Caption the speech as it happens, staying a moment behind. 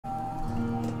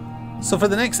So for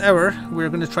the next hour, we're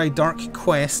going to try Dark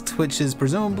Quest, which is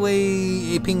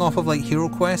presumably aping off of like Hero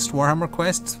Quest, Warhammer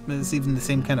Quest. It's even the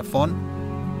same kind of font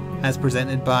as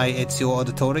presented by Ezio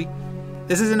Auditore.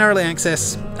 This is in early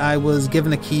access. I was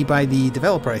given a key by the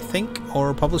developer, I think,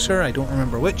 or publisher, I don't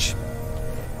remember which.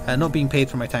 Not being paid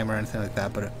for my time or anything like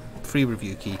that, but a free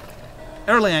review key.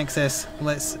 Early access,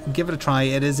 let's give it a try.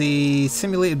 It is a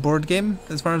simulated board game,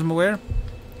 as far as I'm aware.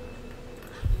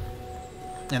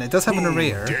 And it does have a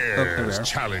narrator. Dares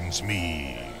challenge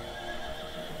me.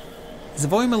 Is the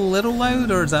volume a little loud,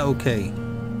 or is that okay?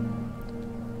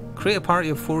 Create a party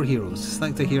of 4 heroes.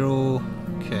 Select a hero.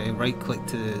 Okay, right click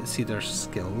to see their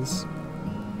skills.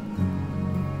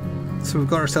 So we've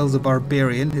got ourselves a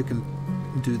barbarian who can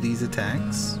do these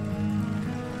attacks.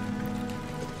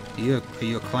 Are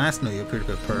you a class? No, you appear to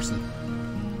be a person.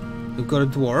 We've got a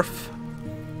dwarf.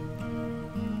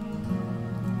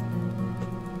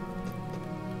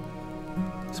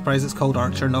 Surprised it's called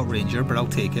Archer, not Ranger, but I'll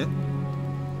take it.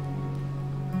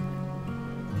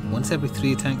 Once every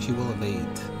 3 attacks you will evade.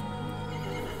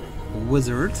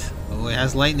 Wizard. Oh, it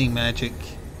has lightning magic.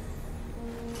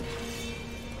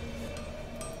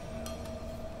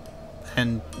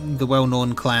 And the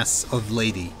well-known class of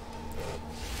Lady.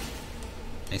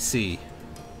 I see.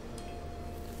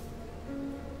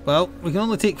 Well, we can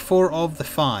only take 4 of the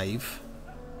 5.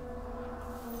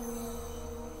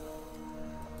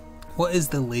 What is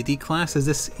the Lady class? Is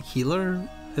this healer?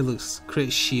 It looks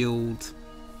create shield.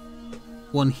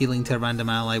 1 healing to a random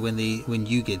ally when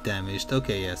you get damaged.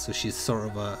 Okay, yeah, so she's sort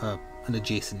of an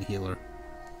adjacent healer.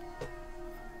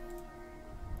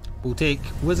 We'll take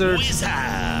Wizard.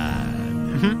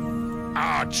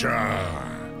 Archer.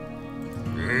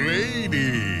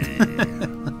 Lady.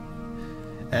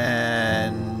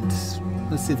 And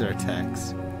let's see their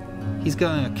attacks. He's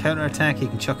got a counter attack, he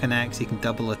can chuck an axe, he can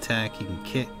double attack, he can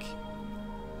kick.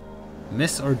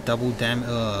 Miss or double damage.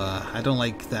 I don't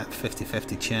like that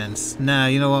 50-50 chance. Nah,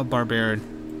 you know what?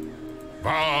 Barbarian.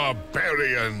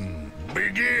 Barbarian,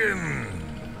 begin!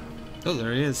 Oh,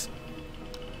 there he is.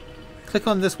 Click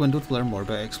on this window to learn more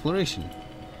about exploration.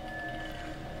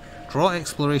 Draw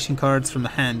exploration cards from the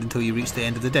hand until you reach the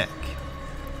end of the deck.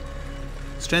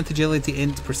 Strength, agility,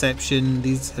 int, perception.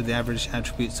 These are the average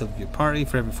attributes of your party.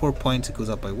 For every 4 points, it goes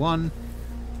up by 1.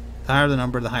 The higher the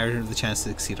number, the higher the chance to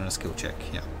succeed on a skill check.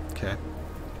 Yeah. Okay.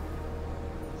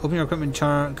 Open your equipment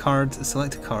card,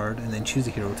 select a card, and then choose a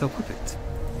hero to equip it.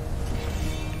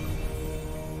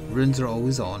 Runes are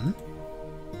always on.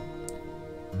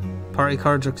 Party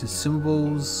cards are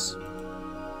consumables.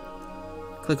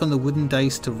 Click on the wooden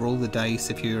dice to roll the dice.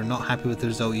 If you're not happy with the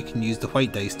result, you can use the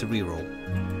white dice to reroll.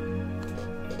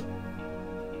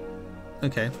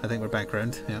 Okay, I think we're back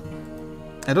round. Yeah.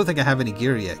 I don't think I have any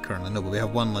gear yet currently. No, but we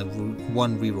have one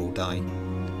reroll die.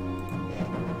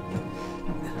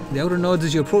 The outer nods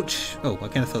as you approach. Oh, I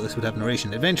kind of thought this would have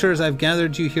narration. Adventurers, I've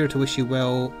gathered you here to wish you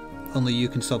well. Only you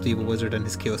can stop the evil wizard and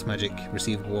his chaos magic.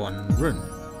 Receive 1 rune,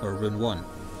 or rune 1.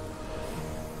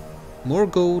 More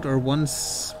gold, or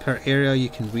once per area you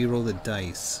can reroll the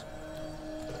dice.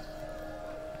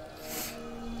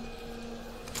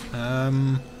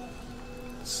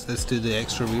 Let's do the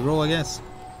extra reroll, I guess.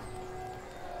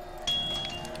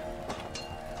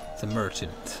 It's a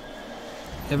merchant.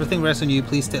 Everything rests on you,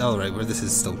 please stay. Alright, where this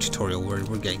is still tutorial, we're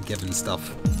getting given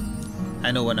stuff.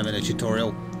 I know when I'm in a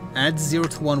tutorial. Add 0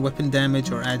 to 1 weapon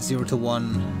damage or add 0 to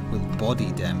 1 with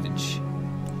body damage.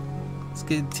 Let's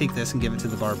take this and give it to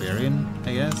the barbarian,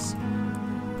 I guess.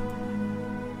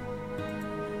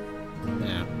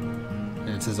 Yeah. And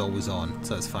it says always on,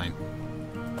 so that's fine.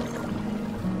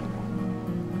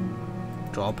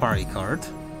 Draw a party card.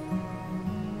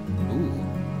 Ooh.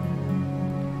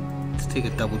 Let's take a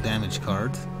double damage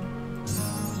card.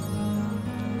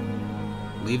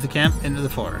 Leave the camp into the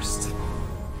forest.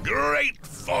 Great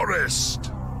forest!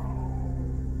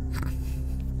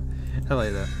 I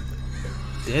like that.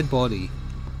 Dead body.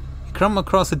 You come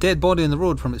across a dead body on the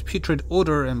road. From its putrid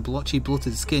odour and blotchy,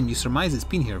 bloated skin, you surmise it's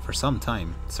been here for some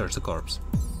time. Search the corpse.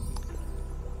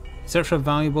 Search for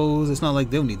valuables. It's not like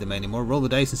they'll need them anymore. Roll the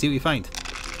dice and see what you find.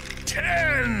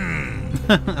 10!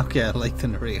 Okay, I like the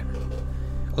narrator.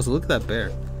 Also, look at that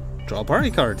bear. Draw a party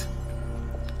card.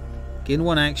 Gain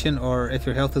 1 action, or if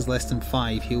your health is less than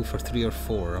 5, heal for 3 or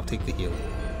 4. I'll take the heal.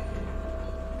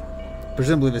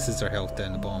 Presumably this is their health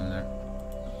down the bottom there.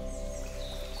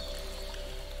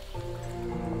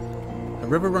 A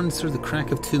river runs through the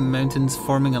crack of 2 mountains,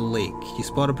 forming a lake. You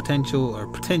spot a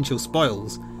potential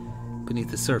spoils beneath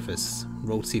the surface.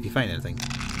 Roll to see if you find anything.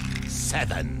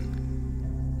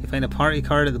 7. You find a party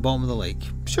card at the bottom of the lake.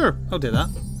 Sure, I'll do that.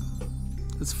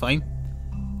 That's fine.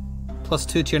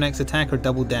 +2 to your next attack or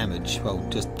double damage. Well,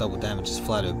 just double damage is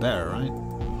flat out better, right?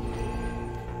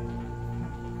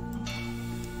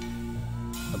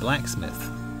 A blacksmith.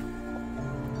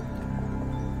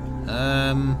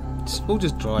 We'll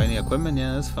just draw any equipment,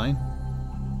 yeah, that's fine.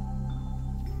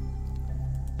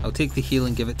 I'll take the heal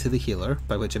and give it to the healer,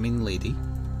 by which I mean lady.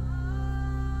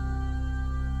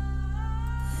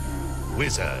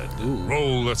 Wizard, Ooh.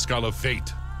 roll the Skull of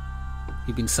Fate.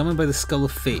 You've been summoned by the Skull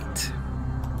of Fate.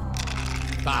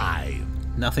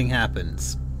 5. Nothing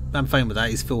happens. I'm fine with that,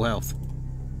 he's full health.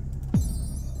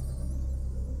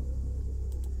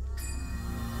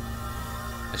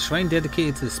 A shrine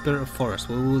dedicated to the spirit of forest.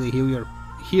 Will they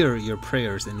hear your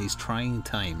prayers in these trying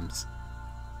times?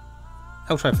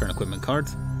 I'll try for an equipment card.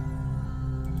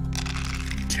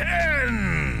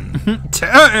 10.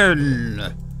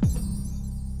 10!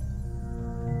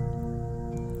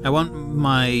 I want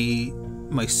my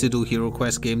pseudo Hero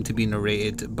Quest game to be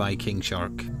narrated by King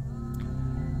Shark.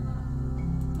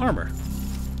 Armor.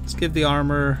 Let's give the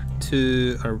armor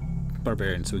to our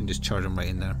barbarian so we can just charge him right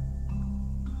in there.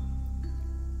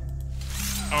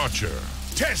 Archer,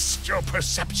 test your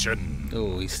perception.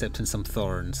 Oh, he stepped in some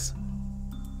thorns.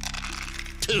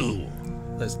 2.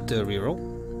 Let's do a reroll.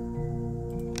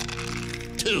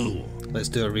 2. Let's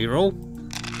do a reroll.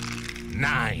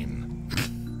 9.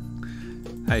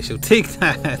 I shall take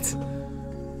that.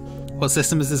 What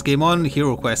system is this game on?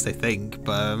 Hero Quest, I think,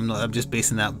 but I'm just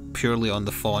basing that purely on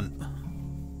the font.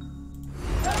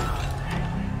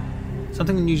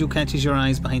 Something unusual catches your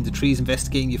eyes behind the trees.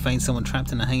 Investigating, you find someone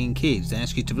trapped in a hanging cage. They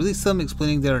ask you to release them,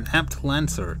 explaining they're an apt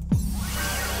lancer.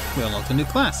 We unlocked a new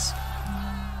class.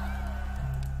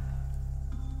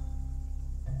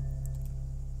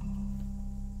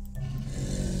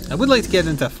 I would like to get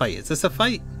into a fight. Is this a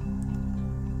fight?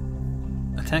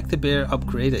 Attack the bear,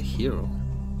 upgrade a hero.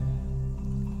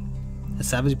 A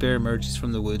savage bear emerges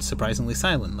from the woods, surprisingly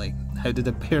silent. Like, how did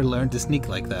a bear learn to sneak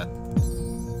like that?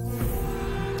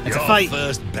 It's Your a fight!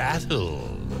 first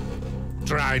battle.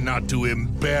 Try not to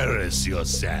embarrass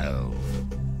yourself.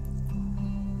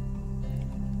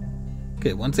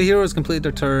 Okay, once a hero has completed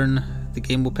their turn, the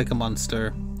game will pick a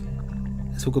monster.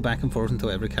 This will go back and forth until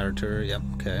every character. Yep,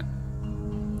 okay.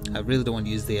 I really don't want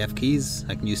to use the F keys.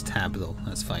 I can use tab though,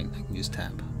 that's fine. I can use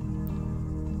tab.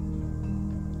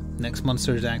 Next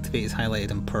monster to activate is highlighted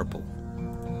in purple.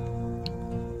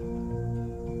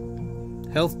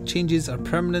 Health changes are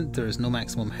permanent, there is no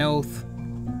maximum health.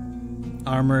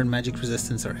 Armor and magic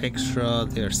resistance are extra,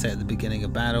 they are set at the beginning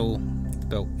of battle.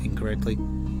 Spelled incorrectly.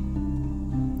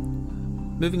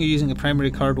 Moving or using a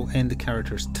primary card will end the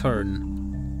character's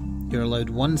turn. You're allowed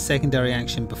one secondary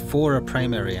action before a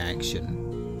primary action.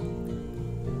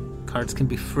 Cards can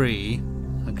be free.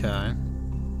 Okay.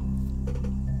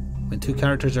 When two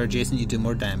characters are adjacent, you do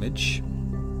more damage.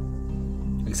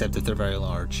 Except if they're very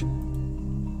large.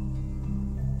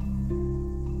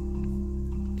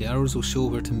 The arrows will show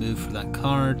where to move for that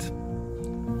card.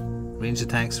 Ranged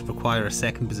attacks require a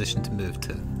second position to move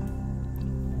to.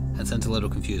 That sounds a little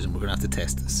confusing. We're going to have to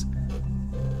test this.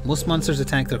 Most monsters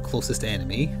attack their closest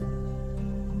enemy.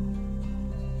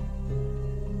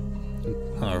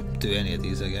 Or do any of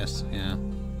these, I guess. Yeah.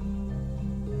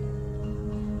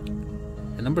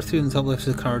 The number 3 on the top left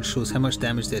of the card shows how much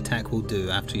damage the attack will do.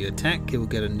 After you attack, it will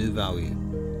get a new value.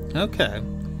 Okay.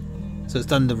 So it's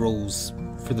done the rolls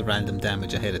for the random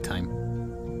damage ahead of time.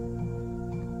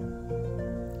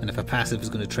 And if a passive is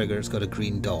going to trigger, it's got a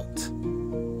green dot.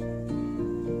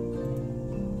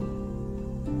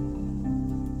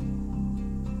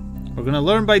 We're going to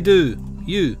learn by do.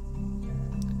 You.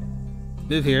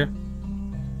 Move here.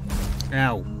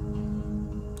 Ow.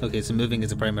 Okay, so moving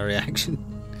is a primary action.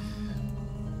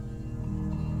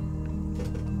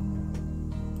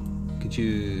 Could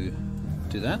you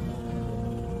do that?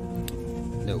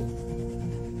 No.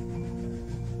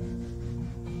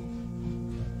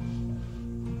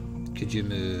 Could you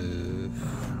move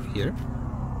here?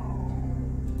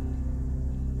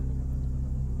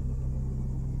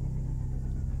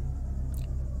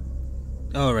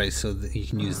 Oh, right, so you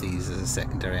can use these as a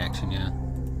secondary action, yeah.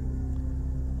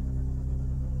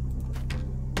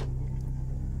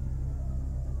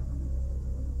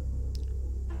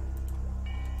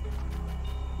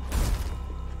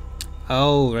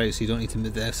 Oh, right, so you don't need to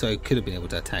move there. So I could have been able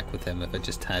to attack with him if I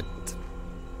just had...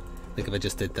 Like if I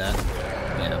just did that.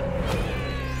 Yeah.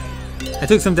 I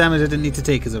took some damage I didn't need to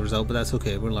take as a result, but that's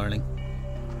okay, we're learning.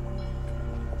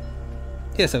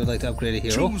 Yes, I would like to upgrade a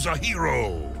hero. Choose a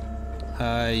hero.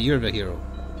 You're the hero.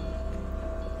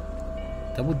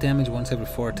 Double damage once every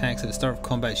 4 attacks. At the start of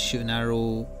combat, shoot an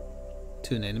arrow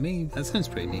to an enemy. That sounds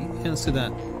pretty neat. Yeah, let's do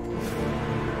that.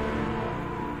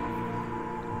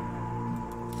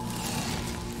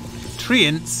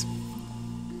 treants.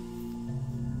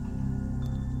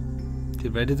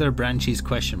 Get rid of their branches,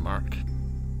 question mark.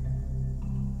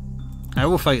 I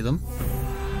will fight them.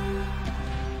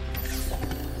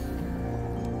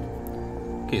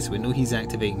 Okay, so we know he's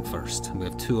activating first. We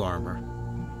have 2 armor.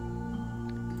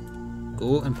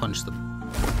 Go and punch them.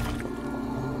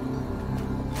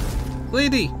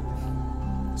 Lady!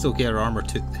 It's okay, our armor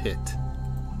took the hit.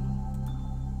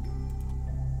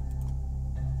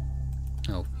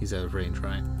 Oh, he's out of range,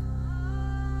 right?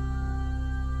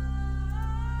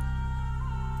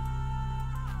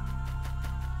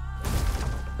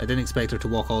 I didn't expect her to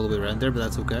walk all the way around there, but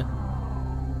that's okay.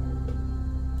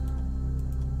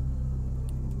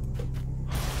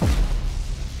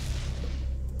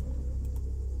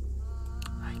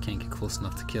 I can't get close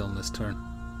enough to kill him this turn.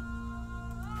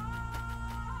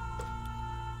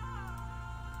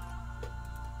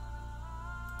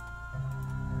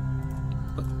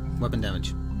 Weapon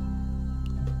damage.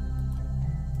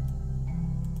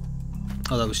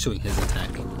 Oh, that was showing his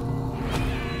attack.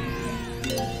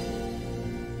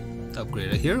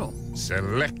 Upgrade a hero.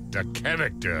 Select a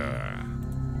character.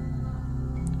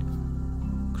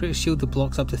 Create a shield that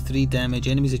blocks up to 3 damage.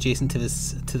 Enemies adjacent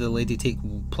to the lady take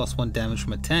 +1 damage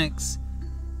from attacks.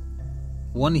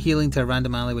 1 healing to a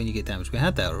random ally when you get damaged. We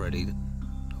had that already.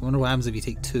 I wonder what happens if you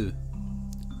take 2.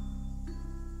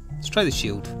 Let's try the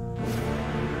shield.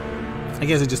 I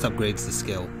guess it just upgrades the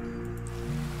skill.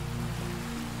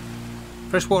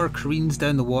 Freshwater careens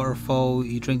down the waterfall.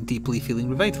 You drink deeply, feeling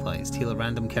revitalized. Heal a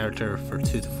random character for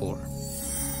 2 to 4.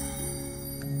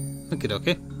 Okay,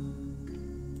 okay.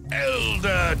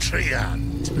 Elder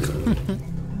Treant.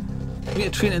 You meet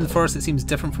a treant in the forest that seems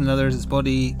different from the others. Its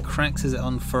body cracks as it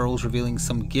unfurls, revealing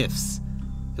some gifts.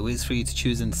 It waits for you to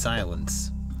choose in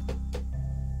silence.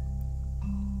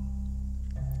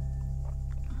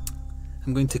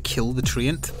 I'm going to kill the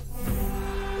treant.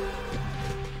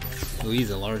 Oh, he's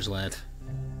a large lad.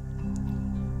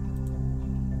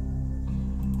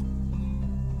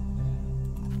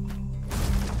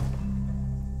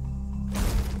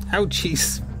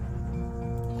 Ouchies.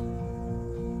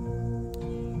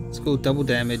 Let's go double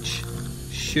damage.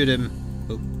 Shoot him.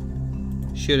 Oh.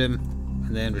 Shoot him.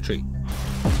 And then retreat.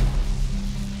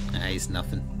 Ah, he's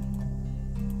nothing.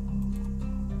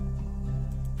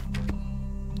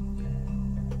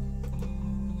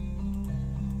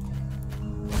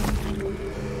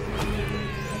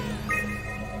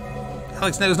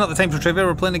 Alex, now is not the time for trivia,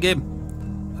 we're playing a game.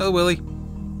 Oh, Willie.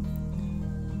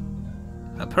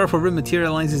 A powerful room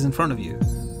materializes in front of you.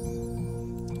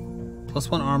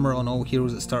 +1 armor on all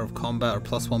heroes at the start of combat, or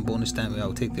 +1 bonus damage.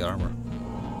 I'll take the armor.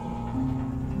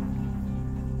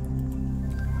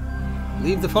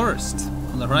 Leave the forest.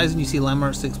 On the horizon you see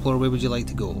landmarks to explore. Where would you like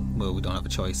to go? Well, we don't have a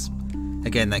choice.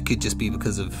 Again, that could just be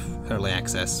because of early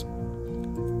access.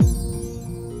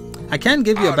 I can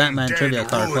give you a Batman trivia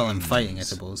card while I'm fighting, I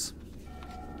suppose.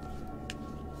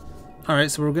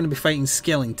 Alright, so we're going to be fighting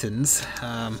skeletons.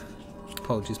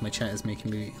 Apologies, my chat is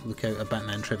making me look out a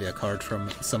Batman trivia card from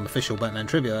some official Batman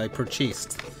trivia I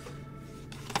purchased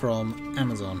from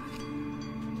Amazon.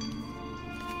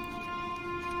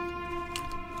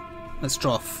 Let's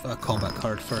draw a combat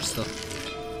card first though.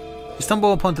 You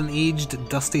stumble upon an aged,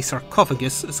 dusty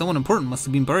sarcophagus. Someone important must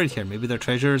have been buried here. Maybe their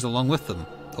treasure is along with them.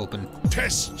 Open.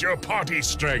 Test your party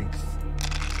strength.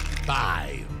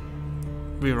 5.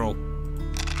 Reroll.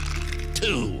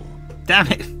 2. Damn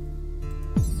it!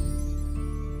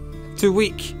 Too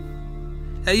weak.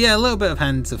 Yeah, a little bit of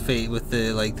Hands of Fate with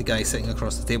the the guy sitting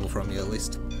across the table from you at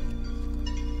least.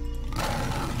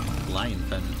 Lion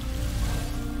fountain.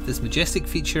 This majestic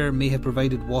feature may have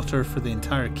provided water for the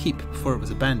entire keep before it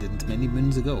was abandoned many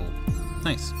moons ago.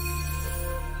 Nice.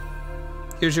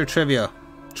 Here's your trivia.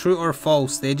 True or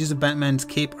false, the edges of Batman's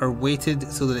cape are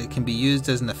weighted so that it can be used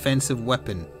as an offensive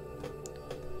weapon.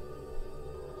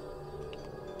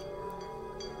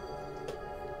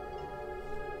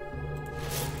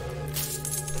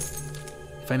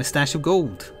 Find a stash of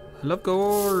gold. I love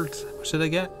gold. What should I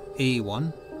get?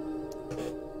 A1.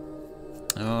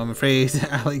 Oh, I'm afraid,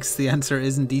 Alex, the answer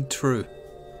is indeed true.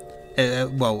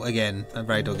 Well, again,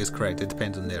 Rydog is correct. It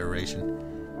depends on the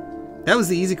iteration. That was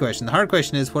the easy question. The hard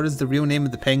question is, what is the real name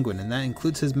of the penguin? And that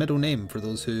includes his middle name, for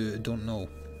those who don't know.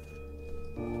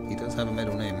 He does have a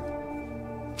middle name.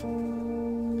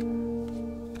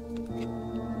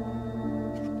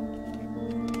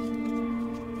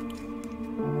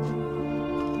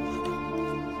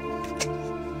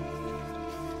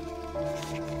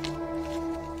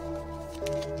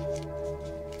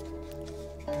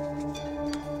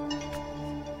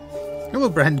 Hello,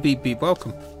 Brand Beep Beep,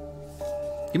 welcome.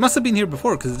 You must have been here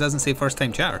before because it doesn't say first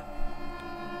time chatter.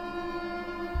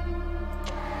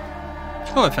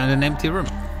 Oh, I found an empty room.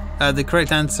 The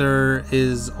correct answer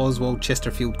is Oswald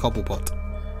Chesterfield Cobblepot.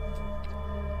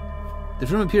 The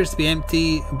room appears to be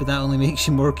empty, but that only makes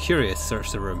you more curious.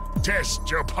 Search the room. Test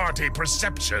your party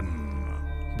perception.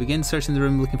 You begin searching the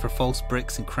room looking for false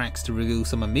bricks and cracks to reveal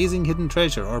some amazing hidden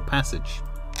treasure or passage.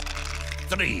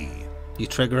 3. You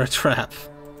trigger a trap.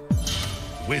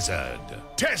 Wizard.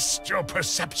 Test your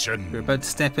perception. You're about to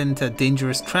step into a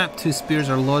dangerous trap. 2 spears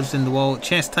are lodged in the wall.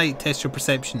 Chest tight, test your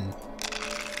perception.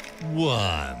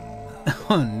 1.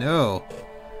 Oh no.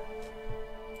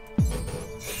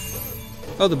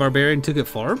 Oh, the barbarian took it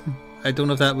for him? I don't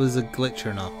know if that was a glitch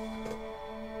or not.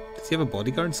 Does he have a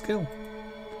bodyguard skill?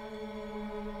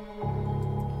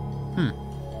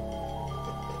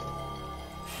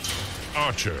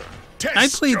 Archer. I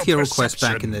Test played your Hero perception. Quest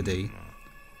back in the day.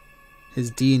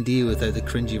 His D&D without the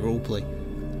cringy roleplay.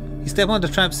 You step onto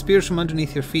a trap, spears from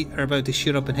underneath your feet are about to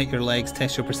shoot up and hit your legs.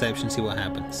 Test your perception, see what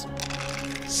happens.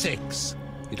 6.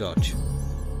 You dodge.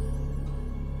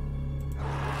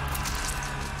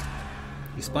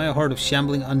 You spy a horde of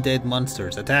shambling undead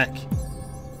monsters. Attack!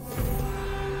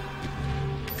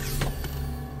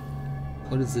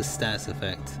 What is this status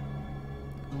effect?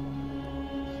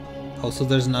 Also,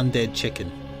 there's an undead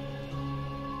chicken.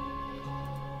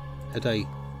 How do I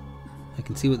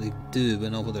can see what they do,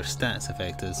 but not what their stats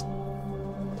effect is.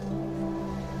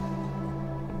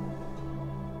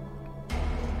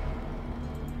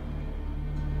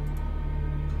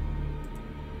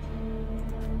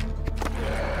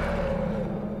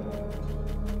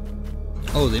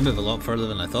 Oh, they move a lot further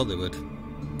than I thought they would.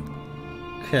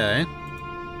 Okay.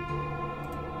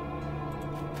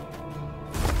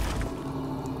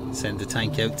 Send the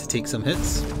tank out to take some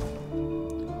hits.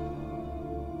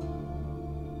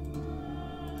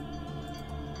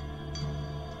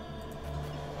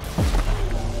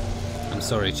 I'm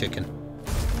sorry, chicken.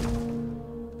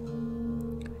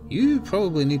 You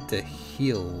probably need to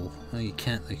heal. No, you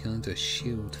can't. You can only do a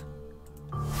shield.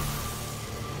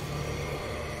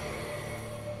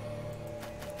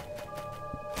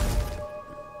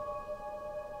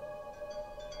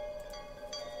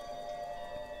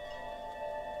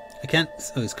 I can't.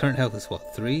 Oh, his current health is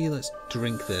what? 3? Let's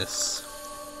drink this.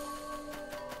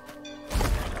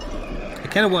 I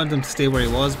kind of wanted him to stay where he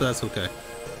was, but that's okay.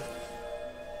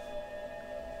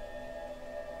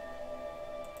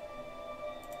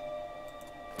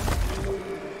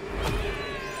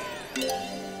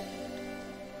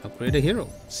 Upgrade a hero.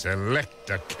 Select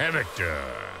a character.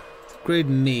 Upgrade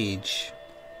mage.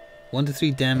 1 to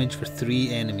 3 damage for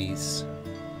 3 enemies.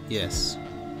 Yes.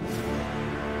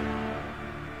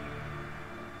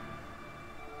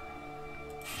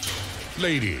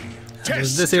 Lady.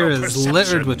 Test This your area is perception.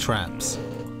 littered with traps.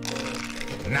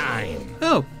 9.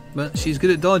 Oh, but she's good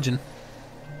at dodging.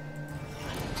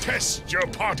 Test your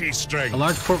party strength. A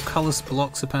large portcullis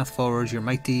blocks the path forward. You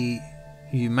mighty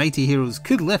heroes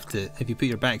could lift it if you put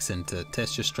your backs into it.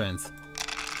 Test your strength.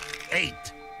 8.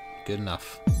 Good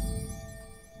enough.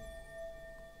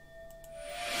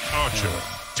 Archer.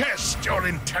 Test your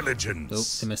Nope,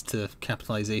 intelligence. they missed the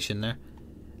capitalization there.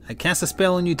 I cast a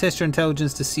spell on you, test your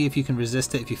intelligence to see if you can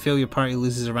resist it. If you fail, your party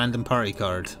loses a random party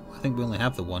card. I think we only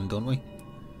have the one, don't we?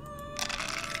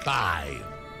 5.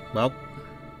 Well.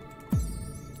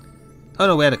 Oh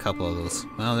no, we had a couple of those.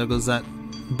 Well, there goes that.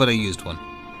 But I used one.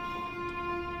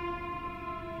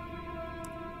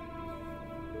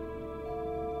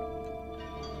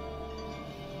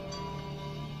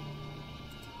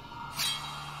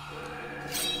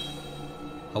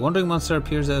 A wandering monster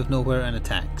appears out of nowhere and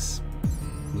attacks.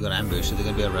 We got ambushed. Are they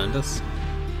going to be around us?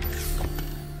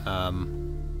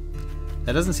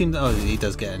 That doesn't seem... Oh, he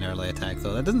does get an early attack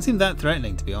though. That doesn't seem that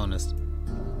threatening, to be honest.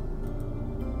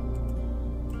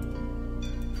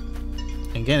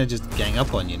 Again, I just gang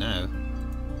up on you now.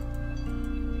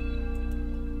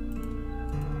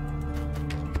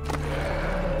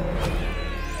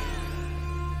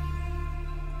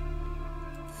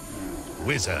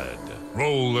 Wizard.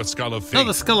 Roll the skull of fate. Not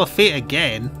the Skull of Fate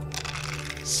again.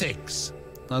 6.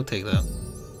 I'll take that.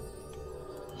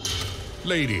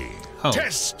 Lady. Oh.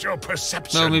 Test your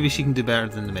perception. Well, maybe she can do better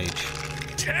than the mage.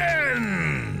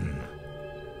 10.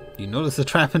 You notice the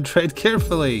trap and tread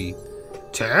carefully.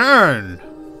 10.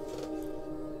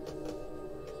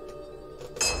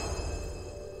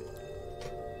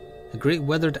 A great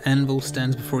weathered anvil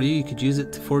stands before you. You could use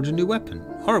it to forge a new weapon.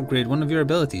 Or upgrade one of your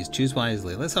abilities. Choose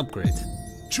wisely. Let's upgrade.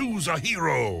 Choose a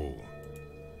hero.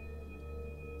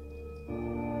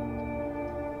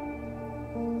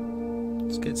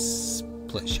 Let's get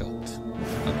split shot.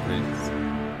 Upgrades.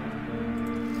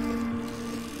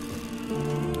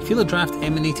 Feel a draft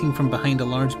emanating from behind a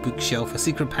large bookshelf. A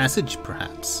secret passage,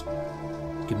 perhaps.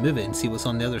 can move it and see what's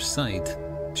on the other side.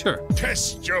 Sure.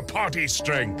 Test your party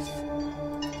strength.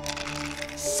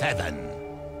 7.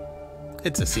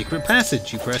 It's a secret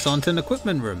passage. You press onto an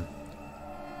equipment room.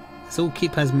 This old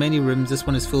keep has many rooms. This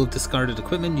one is full of discarded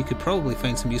equipment. You could probably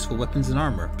find some useful weapons and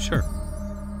armor. Sure.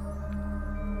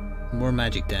 More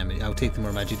magic damage. I'll take the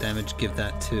more magic damage. Give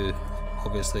that to,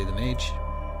 obviously, the mage.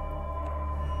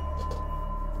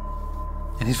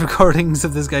 Any recordings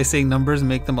of this guy saying numbers and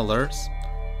make them alerts?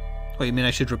 What, you mean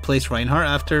I should replace Reinhardt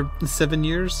after 7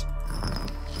 years?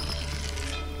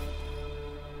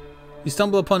 You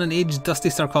stumble upon an aged, dusty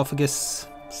sarcophagus.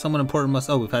 Someone important must...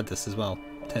 Oh, we've had this as well.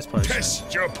 Test party strength.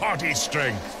 Test your party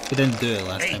strength. We didn't do it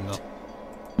last 8. time, though.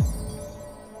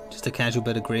 Just a casual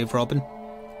bit of grave robbing.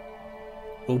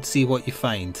 Roll to see what you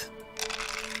find.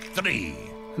 3.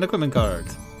 An equipment card.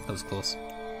 That was close.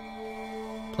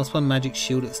 +1 magic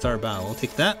shield at the start of battle. I'll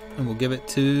take that, and we'll give it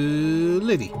to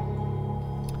Lady.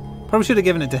 Probably should have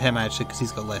given it to him, actually, because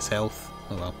he's got less health.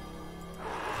 Oh well.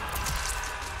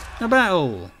 Now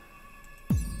battle!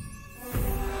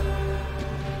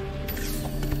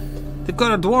 They've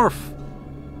got a dwarf!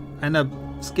 And a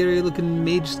scary looking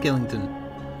mage skeleton.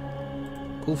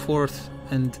 Go forth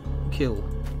and kill.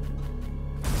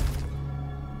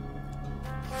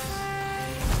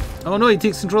 Oh no, he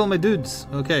takes control of my dudes.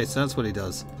 Okay, so that's what he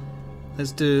does.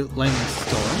 Let's do Lightning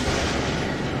Storm.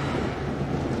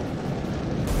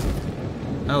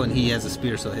 Oh, and he has a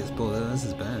spear, so it hits both. This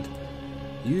is bad.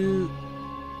 You...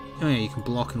 Oh yeah, you can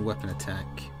block and weapon attack.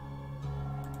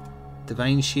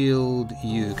 Divine Shield,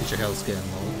 you, because your health's getting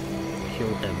low.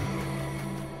 Kill him.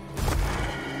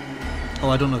 Oh,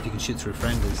 I don't know if you can shoot through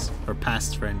friendlies, or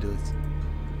past friendlies.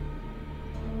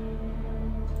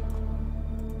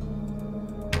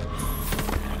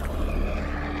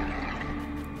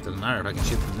 Doesn't matter if I can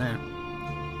shoot from there.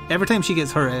 Every time she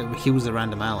gets hurt, it heals a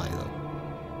random ally, though.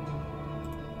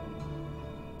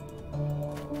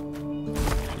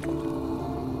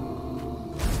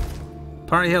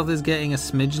 Party health is getting a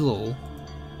smidge low.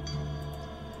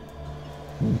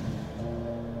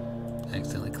 I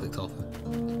accidentally clicked off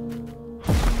him.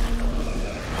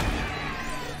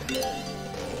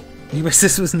 You wish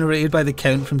this was narrated by the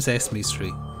Count from Sesame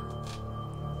Street.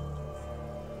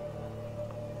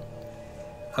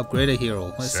 Upgrade a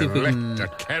hero. Let's see if we can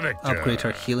upgrade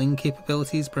her healing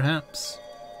capabilities, perhaps.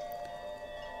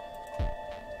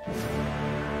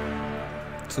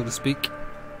 So to speak.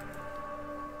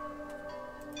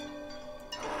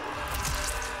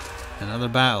 Another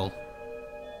battle.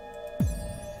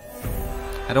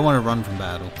 I don't want to run from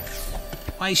battle.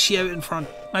 Why is she out in front?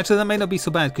 Actually, that might not be so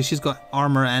bad because she's got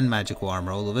armor and magical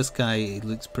armor, although this guy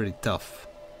looks pretty tough.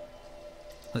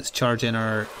 Let's charge in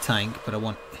our tank, but I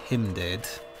want him dead.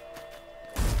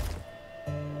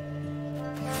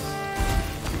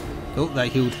 Oh, that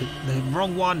healed the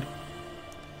wrong one.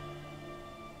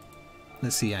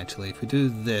 Let's see, actually, if we do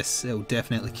this, it'll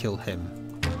definitely kill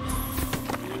him.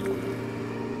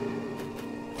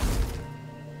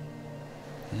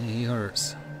 Yeah, he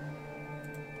hurts.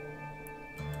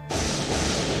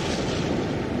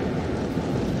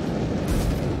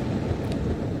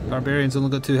 Barbarian's only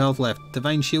got 2 health left.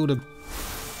 Divine Shield him.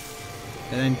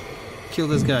 And then kill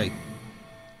this guy.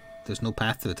 There's no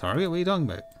path to the target? What are you talking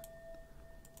about?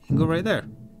 You can go right there.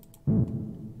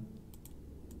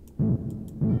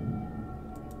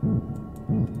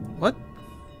 What?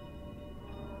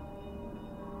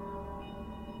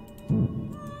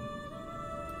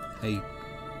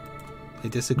 I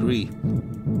disagree.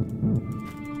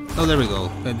 Oh, there we go.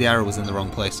 The arrow was in the wrong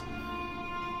place.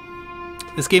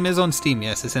 This game is on Steam,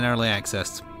 yes, it's in early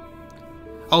access.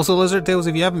 Also, Lizard Tales,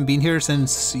 if you haven't been here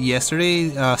since yesterday,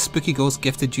 Spooky Ghost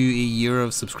gifted you a year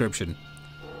of subscription.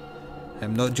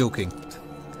 I'm not joking.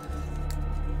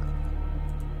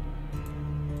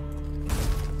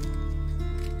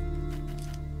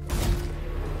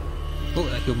 Oh,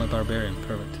 I killed my barbarian.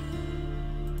 Perfect.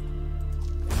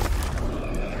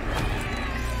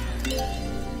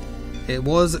 It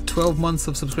was 12 months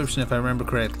of subscription, if I remember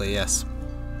correctly, yes.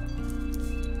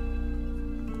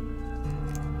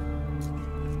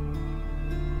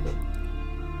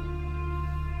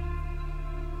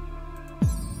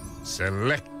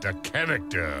 Select a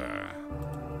character.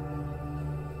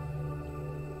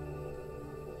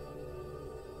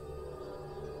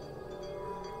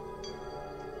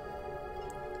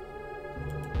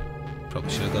 Probably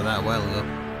should have got that a while ago.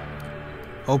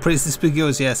 Oh, praise the Spooky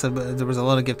Ghost, yes, there was a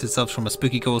lot of gifted subs from a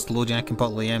Spooky Ghost, Lojack and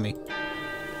Potliemi.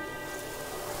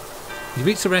 You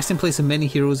reach the resting place of many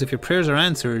heroes. If your prayers are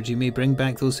answered, you may bring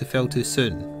back those who fell too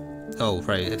soon. Oh,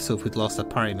 right, so if we'd lost a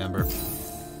party member.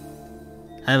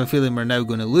 I have a feeling we're now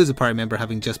going to lose a party member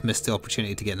having just missed the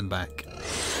opportunity to get them back.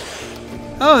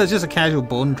 Oh, it's just a casual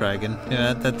bone dragon.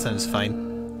 Yeah, that sounds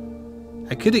fine.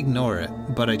 I could ignore it,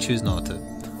 but I choose not to.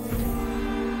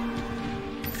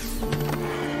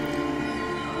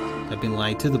 I've been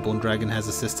lied to, the bone dragon has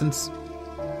assistance.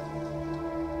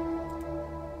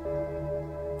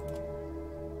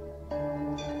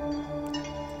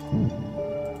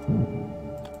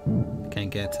 Can't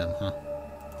get him, huh?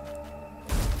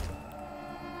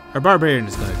 Our barbarian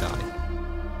is gonna die.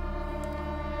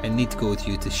 I need to go with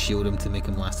you to shield him to make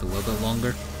him last a little bit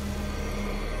longer.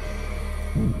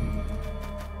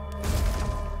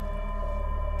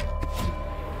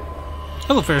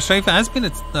 Hello, Fair Strife. It has been a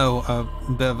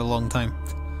bit of a long time.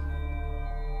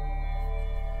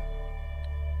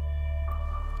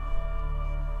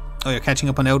 Oh, you're catching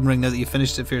up on Elden Ring now that you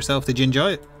finished it for yourself. Did you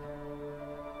enjoy it?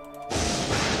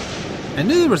 I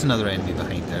knew there was another enemy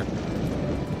behind there.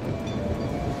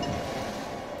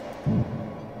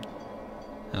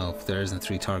 Oh, if there isn't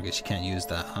 3 targets, you can't use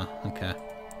that, huh? Okay.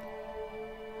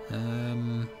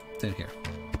 Down here.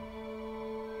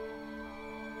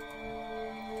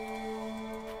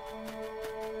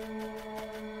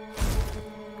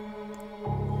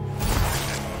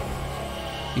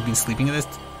 You've been sleeping at this?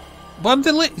 Well, I'm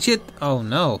delayed. Shit. Oh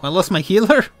no, I lost my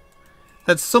healer?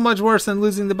 That's so much worse than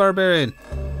losing the barbarian.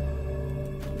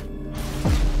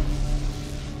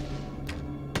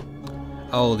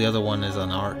 Oh, the other one is an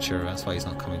archer, that's why he's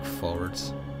not coming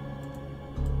forwards.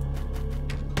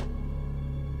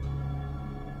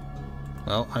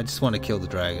 Well, I just want to kill the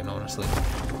dragon, honestly.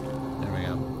 There we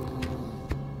go.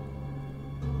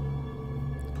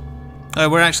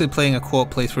 We're actually playing a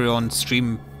co-op playthrough on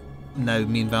stream now,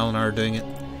 me and Valinar are doing it.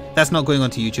 That's not going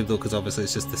onto YouTube though, because obviously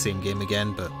it's just the same game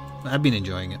again, but I've been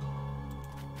enjoying it.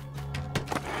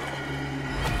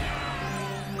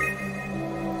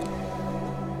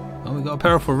 Oh, we got a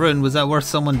powerful rune. Was that worth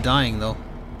someone dying though?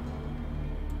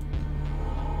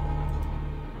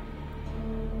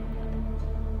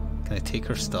 Can I take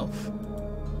her stuff?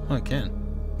 Oh, I can.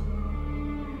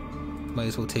 Might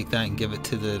as well take that and give it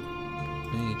to the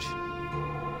mage.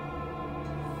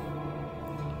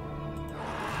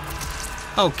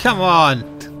 Oh, come on!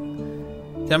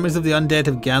 The armies of the undead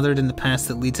have gathered in the pass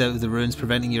that leads out of the ruins,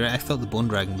 preventing your... I thought the bone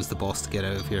dragon was the boss to get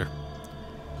out of here.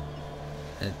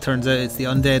 And it turns out it's the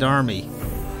undead army.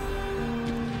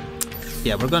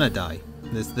 Yeah, we're gonna die.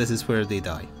 This is where they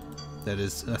die. That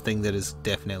is a thing that is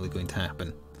definitely going to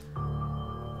happen.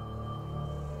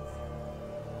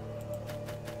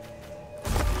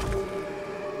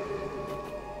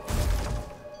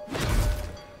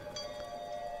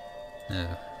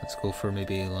 Now, let's go for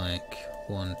maybe like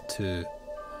 1, 2,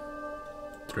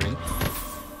 3.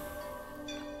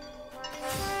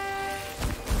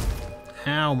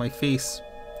 Ow, my face.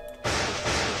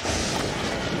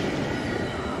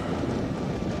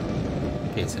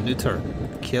 Okay, it's a new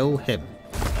turn. Kill him.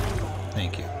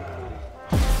 Thank you.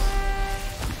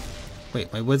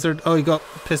 Wait, my wizard? Oh, he got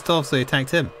pissed off, so he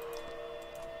attacked him.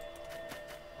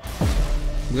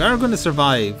 We are going to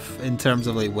survive in terms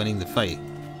of like winning the fight.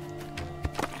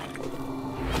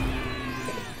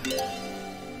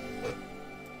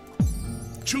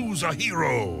 Choose a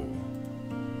hero.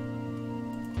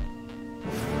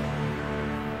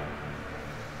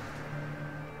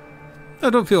 I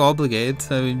don't feel obligated.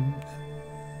 I mean,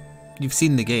 you've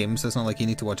seen the game, so it's not like you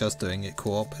need to watch us doing it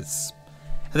co-op. It's,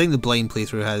 I think the blind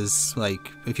playthrough has like,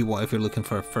 if you're looking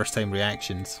for first-time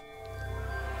reactions.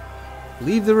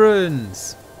 Leave the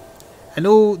ruins. I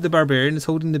know the barbarian is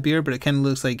holding the beer, but it kind of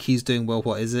looks like he's doing well.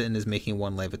 What is it? And is making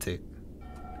one levitate.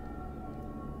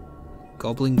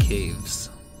 Goblin caves.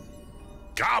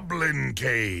 Goblin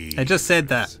cave. I just said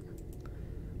that.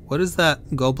 What is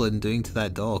that goblin doing to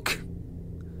that dog?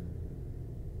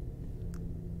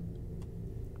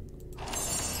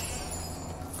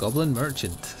 Goblin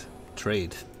merchant.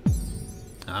 Trade.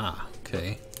 Ah,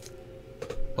 okay.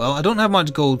 Well, I don't have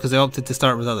much gold because I opted to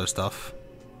start with other stuff.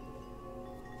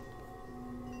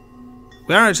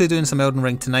 We are actually doing some Elden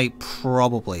Ring tonight,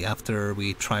 probably, after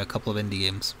we try a couple of indie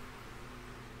games.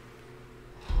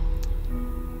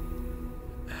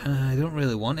 I don't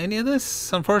really want any of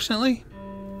this, unfortunately.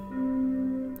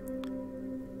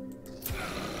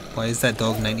 Why is that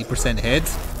dog 90% head?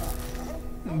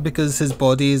 Because his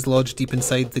body is lodged deep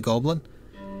inside the goblin.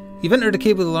 You've entered a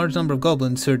cave with a large number of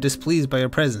goblins who are displeased by your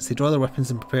presence. They draw their weapons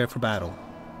and prepare for battle.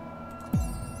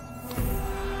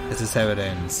 This is how it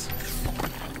ends.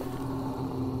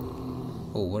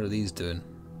 Oh, what are these doing?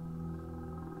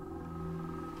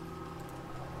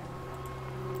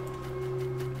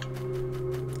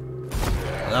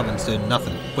 That one's doing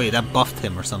nothing. Wait, that buffed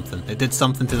him or something. It did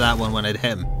something to that one when I'd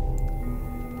hit him.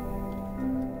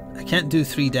 I can't do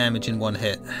 3 damage in one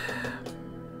hit.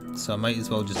 So I might as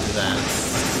well just do that.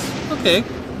 Okay.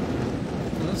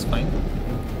 Well, that's fine.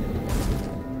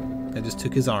 I just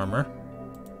took his armor.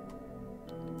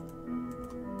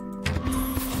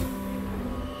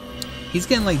 He's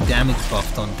getting like damage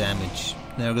buffed on damage.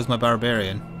 There goes my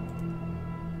barbarian.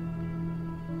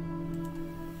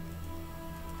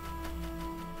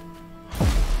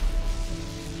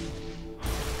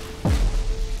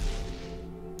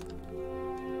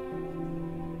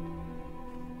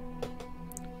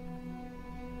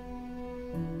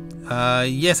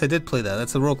 Yes, I did play that.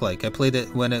 That's a roguelike. I played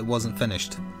it when it wasn't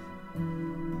finished.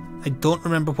 I don't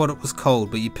remember what it was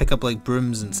called, but you pick up like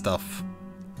brooms and stuff.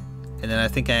 And then I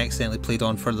think I accidentally played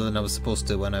on further than I was supposed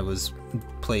to when I was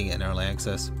playing it in early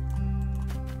access.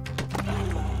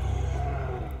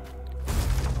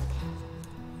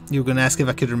 You were going to ask if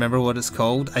I could remember what it's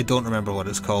called? I don't remember what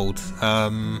it's called.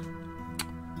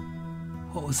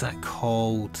 What was that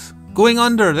called? Going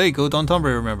Under! There you go, Don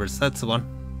Tombury remembers. That's the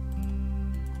one.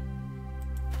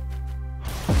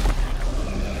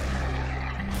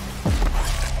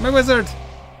 My wizard!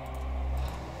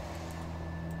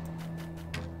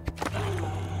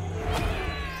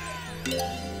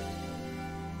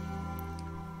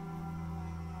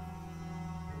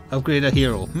 Upgrade a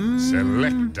hero.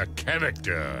 Select a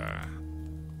character.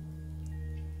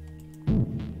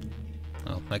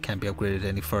 Oh, that can't be upgraded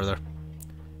any further.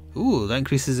 Ooh, that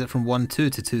increases it from 1-2 to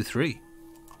 2-3.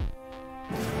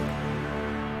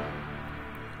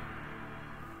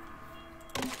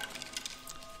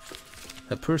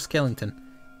 A poor skeleton.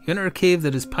 You enter a cave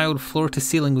that is piled floor to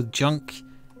ceiling with junk.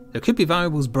 There could be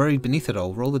valuables buried beneath it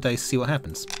all. Roll the dice, see what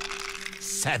happens.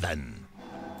 7.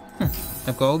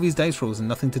 I've got all these dice rolls and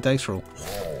nothing to dice roll.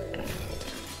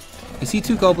 You see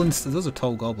 2 goblins, those are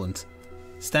tall goblins,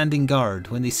 standing guard.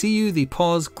 When they see you, they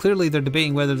pause. Clearly they're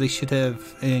debating whether they should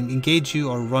have engaged you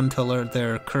or run to alert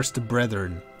their cursed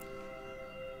brethren.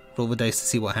 Roll the dice to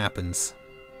see what happens.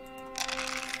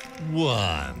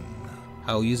 1.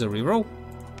 I'll use a reroll.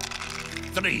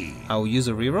 3. I'll use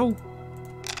a reroll.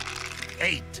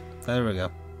 8. There we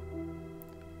go.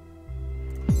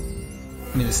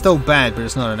 I mean, it's still bad, but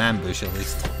it's not an ambush at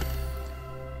least.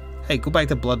 Hey, go back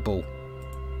to Blood Bowl.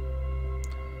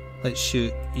 Let's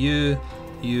shoot you,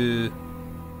 you,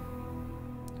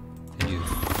 and you.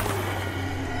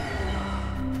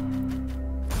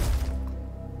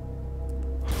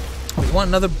 You want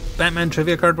another Batman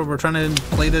trivia card but we're trying to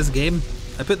play this game?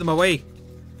 I put them away.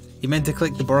 You meant to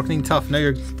click the Bargaining Tough, now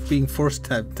you're being forced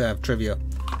to have trivia.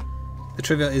 The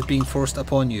trivia is being forced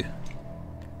upon you.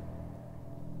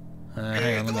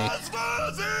 Hang on, let me...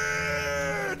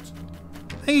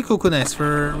 Thank you, Coconess,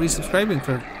 for resubscribing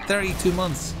for 32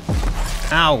 months.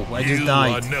 Ow, I just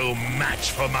died. You are no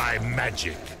match for my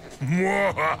magic.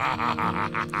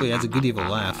 Wait, that's a good evil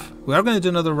laugh. We are going to do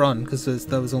another run, because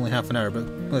that was only half an hour, but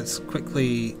let's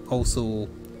quickly also...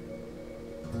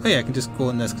 Oh yeah, I can just go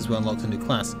on this because we unlocked a new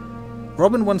class.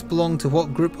 Robin once belonged to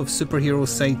what group of superhero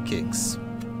sidekicks?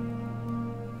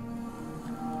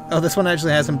 Oh, this one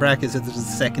actually has in brackets that there's a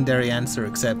secondary answer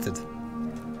accepted.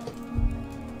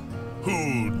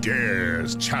 Who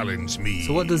dares challenge me?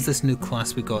 So what does this new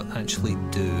class we got actually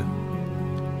do?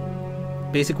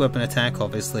 Basic weapon attack,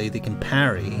 obviously. They can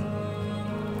parry.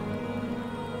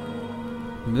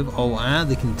 Move. Oh,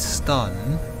 they can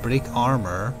stun. Break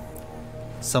armor.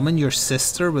 Summon your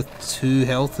sister with 2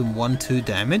 health and 1/2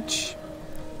 damage.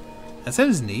 That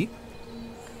sounds neat.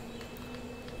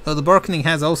 Oh, the Bargaining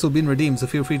has also been redeemed, so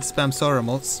feel free to spam star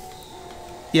emotes.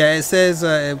 Yeah, it says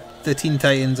the Teen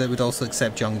Titans it would also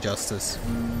accept Young Justice.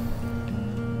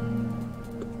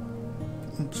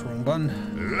 Oops, wrong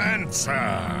button. Lancer.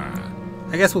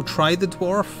 I guess we'll try the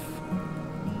dwarf.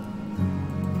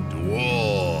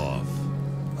 Dwarf.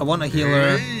 I want a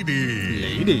healer.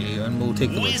 Lady. And we'll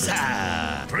take the Wizard.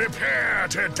 Prepare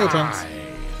to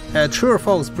die. True or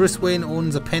false, Bruce Wayne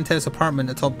owns a penthouse apartment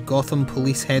atop Gotham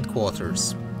Police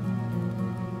Headquarters.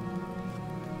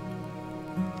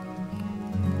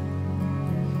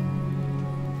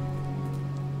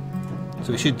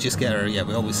 So we should just get our... Yeah,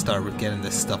 we always start with getting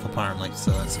this stuff apparently,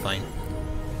 so that's fine.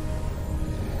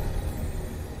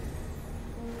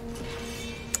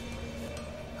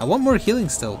 I want more healing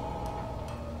still.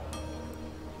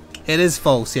 It is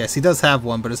false, yes, he does have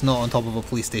one, but it's not on top of a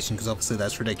police station because obviously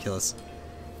that's ridiculous.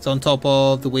 It's on top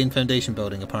of the Wayne Foundation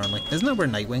building apparently. Isn't that where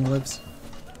Nightwing lives?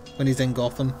 When he's in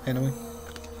Gotham, anyway.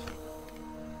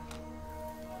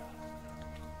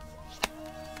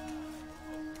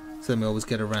 So then we always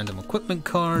get a random equipment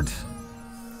card.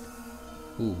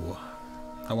 Ooh.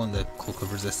 I want the Cloak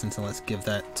of Resistance, and let's give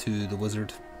that to the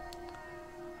wizard.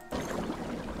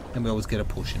 And we always get a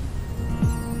potion.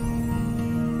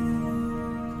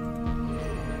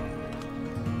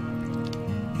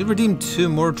 You redeemed 2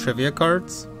 more trivia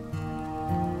cards.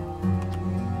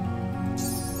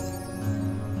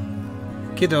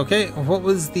 Okay, what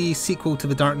was the sequel to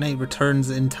The Dark Knight Returns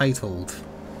entitled?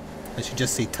 I should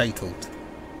just say titled.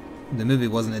 The movie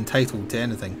wasn't entitled to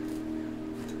anything.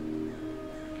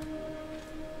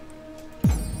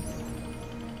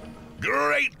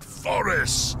 Great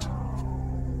Forest!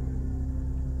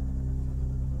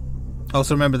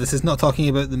 Also remember, this is not talking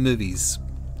about the movies.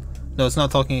 No, it's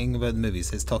not talking about the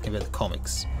movies, it's talking about the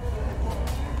comics.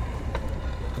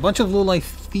 A bunch of low-life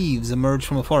thieves emerge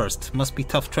from a forest. Must be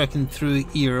tough trekking through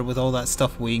here with all that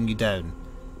stuff weighing you down.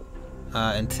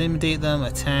 Intimidate them,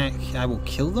 attack, I will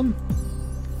kill them?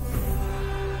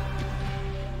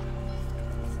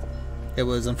 It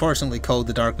was unfortunately called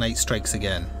The Dark Knight Strikes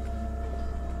Again.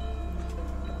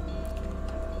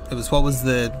 It was, what was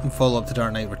the follow-up to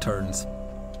Dark Knight Returns?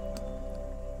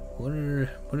 What are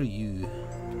you?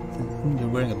 You're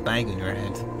wearing a bag on your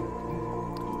head.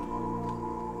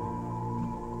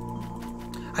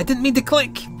 I didn't mean to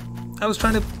click! I was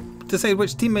trying to decide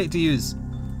which teammate to use.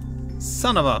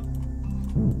 Son of a...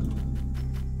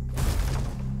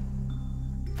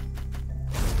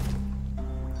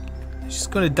 She's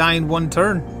gonna die in one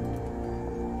turn.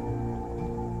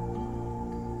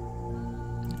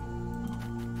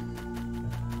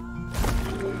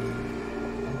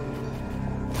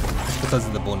 It's because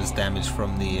of the bonus damage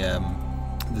from the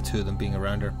 2 of them being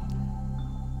around her.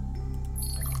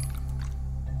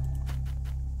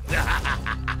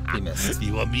 He missed.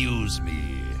 You amuse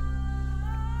me.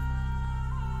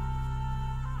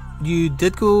 You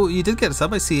did get a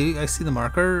sub, I see the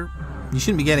marker. You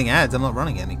shouldn't be getting ads, I'm not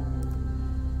running any.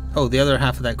 Oh, the other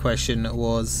half of that question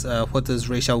was, what does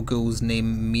Ra's al Ghul's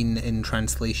name mean in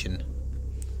translation?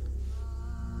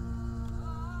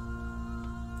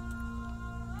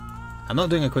 I'm not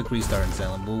doing a quick restart in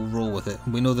Zelyn, we'll roll with it.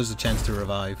 We know there's a chance to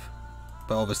revive,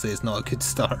 but obviously it's not a good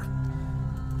start.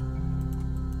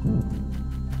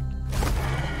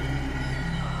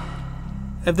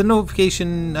 If the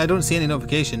notification, I don't see any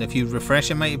notification. If you refresh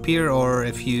it might appear, or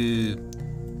if you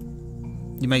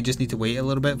might just need to wait a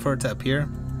little bit for it to appear.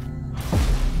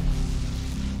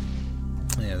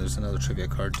 Yeah, there's another trivia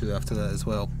card too after that as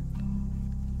well.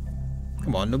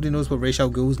 Come on, nobody knows what Ra's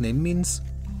al Ghul's name means?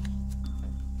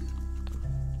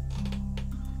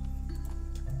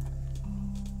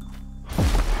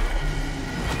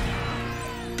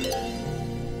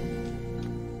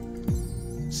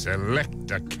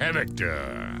 Select a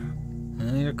character.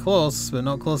 You're close, but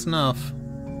not close enough.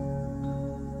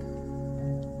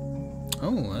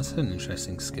 Oh, that's an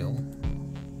interesting skill.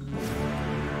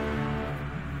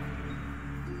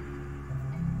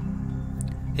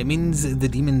 It means the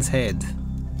demon's head.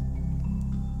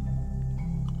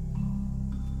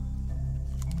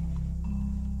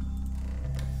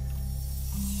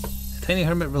 A tiny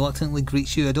hermit reluctantly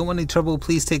greets you. I don't want any trouble.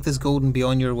 Please take this gold and be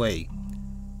on your way.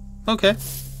 Okay.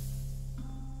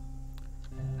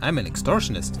 I'm an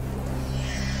extortionist.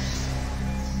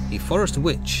 A forest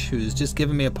witch who's just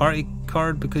given me a party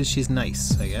card because she's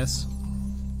nice, I guess.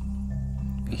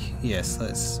 Yes,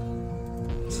 let's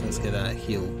get a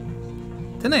heal.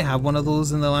 Didn't I have one of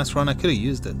those in the last run? I could have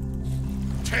used it.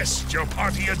 Test your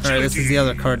party agility. Alright, this is the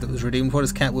other card that was redeemed. What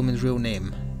is Catwoman's real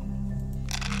name?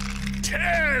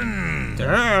 10.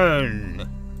 10.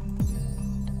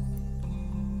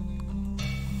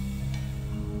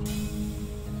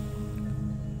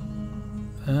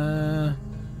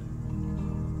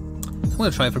 I'm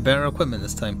gonna try for better equipment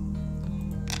this time.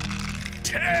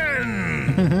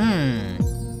 10.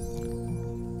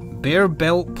 Bear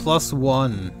belt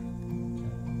 +1.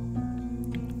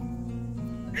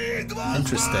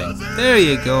 Interesting. There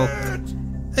you go.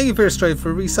 Thank you, Fair Strive,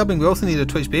 for resubbing. We also need a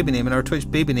Twitch baby name, and our Twitch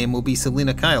baby name will be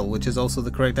Selena Kyle, which is also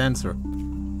the correct answer.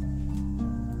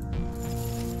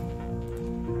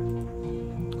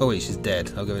 Oh wait, she's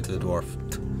dead. I'll give it to the dwarf.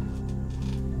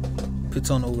 Puts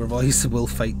on over voice, will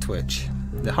fight Twitch.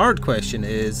 The hard question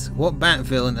is, what Bat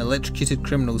villain electrocuted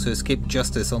criminals who escaped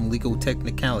justice on legal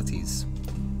technicalities?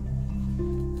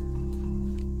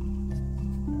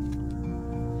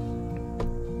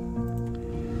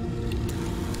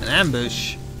 An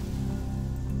ambush.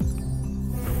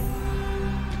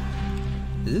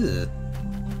 Ugh.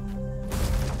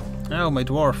 Oh, my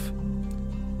dwarf.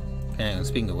 Hang on,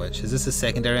 speaking of which, is this a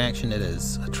secondary action? It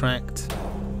is. Attract.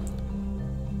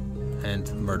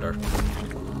 And murder.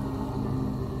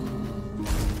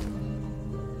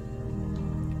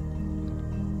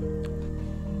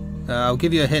 I'll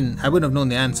give you a hint. I wouldn't have known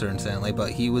the answer, incidentally,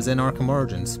 but he was in Arkham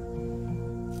Origins.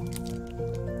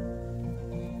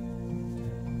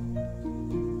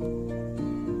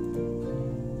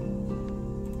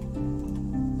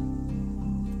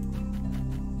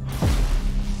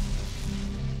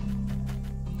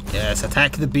 Yes,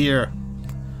 attack the beer.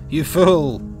 You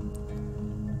fool.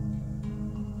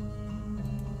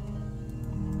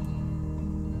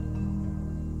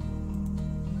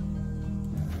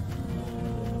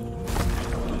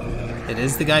 It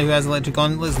is the guy who has electric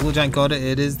gauntlets. LoJack got it.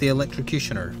 It is the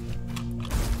Electrocutioner.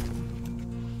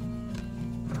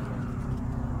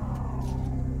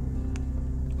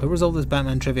 Where was all this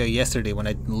Batman trivia yesterday when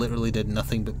I literally did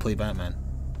nothing but play Batman?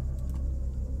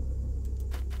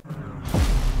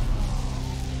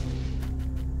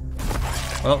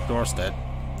 Well, Door's dead.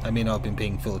 I may not have been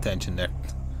paying full attention there.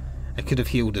 I could have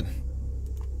healed him.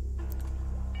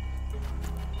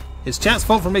 It's chat's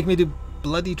fault for making me do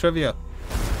bloody trivia.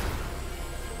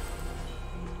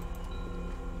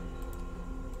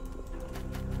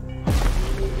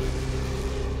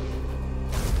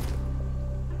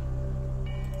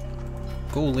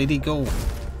 Go, lady, go.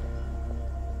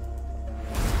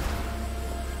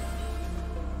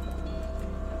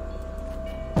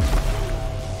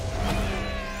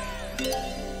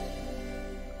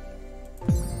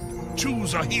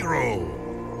 Choose a hero.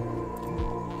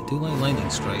 I do like Lightning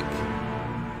Strike.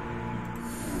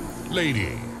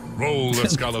 Lady, roll the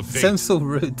skull of fate. Sounds so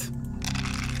rude.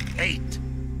 8.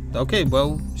 Okay,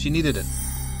 well, she needed it.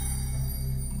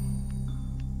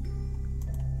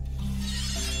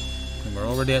 And we're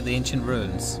already at the ancient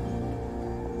ruins.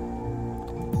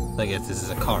 I guess this is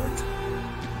a card.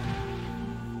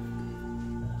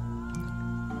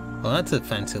 Well, that's a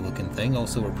fancy looking thing.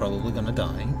 Also, we're probably gonna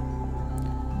die.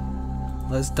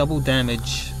 Let's double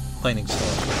damage Lightning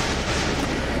Storm.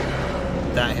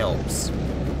 That helps.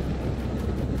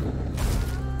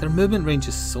 Their movement range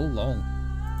is so long.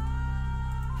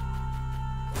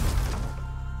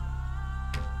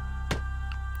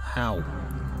 How?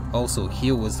 Also,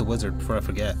 heal was the wizard before I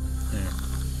forget. Yeah.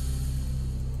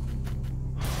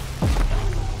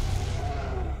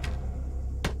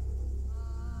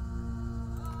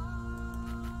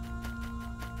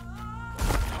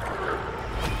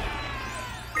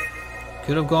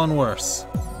 Could have gone worse.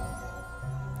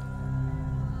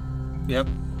 Yep,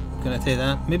 gonna take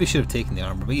that. Maybe should have taken the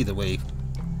armor, but either way.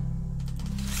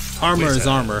 Armor Wizard, is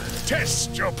armor.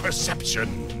 Test your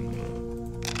perception.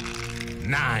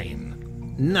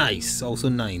 9. Nice, also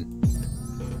 9.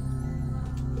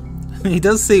 He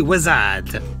does say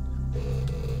wizard.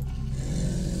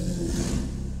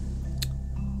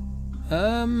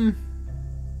 I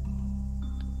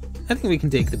think we can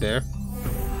take the bear.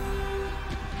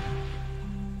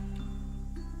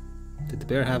 Did the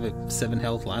bear have a 7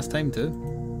 health last time too?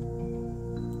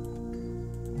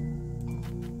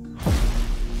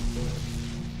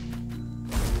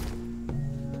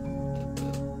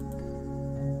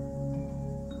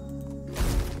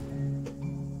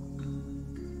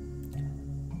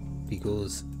 He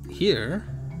goes here.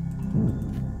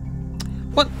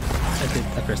 What?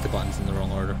 I pressed the buttons in the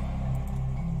wrong order.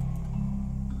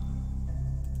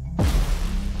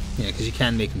 Yeah, because you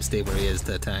can make him stay where he is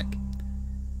to attack.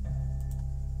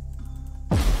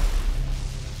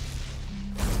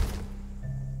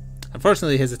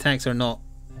 Unfortunately, his attacks are not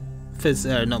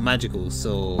not magical,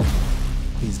 so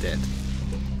he's dead.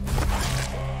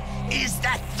 Is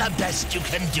that the best you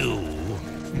can do?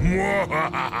 Who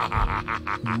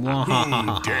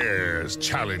dares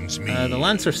challenge me? The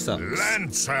Lancer sucks.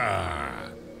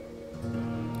 Lancer!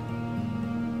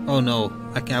 Oh no,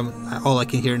 I can't. All I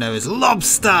can hear now is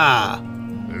lobster.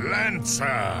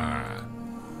 Lancer!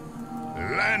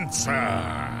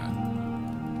 Lancer!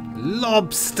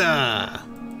 Lobster.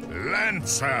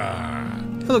 Lancer!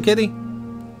 Hello, kitty.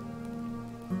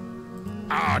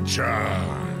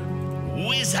 Archer!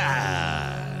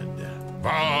 Wizard!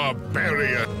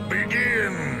 Barbarian,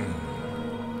 begin!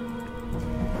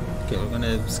 Okay, we're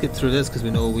gonna skip through this because we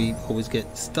know we always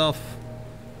get stuff.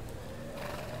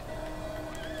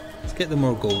 Let's get the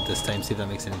more gold this time, see if that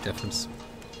makes any difference.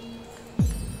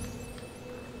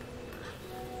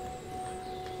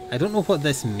 I don't know what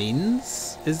this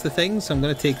means, is the thing, so I'm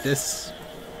gonna take this.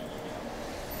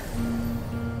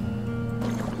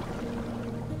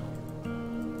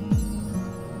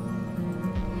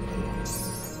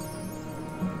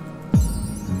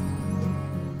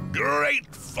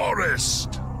 Great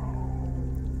Forest!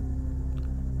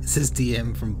 This is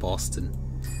DM from Boston.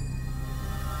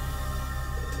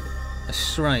 A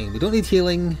shrine. We don't need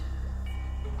healing.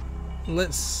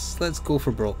 Let's go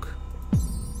for broke.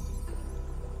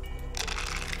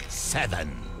 7.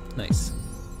 Nice.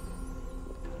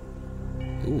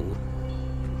 Ooh.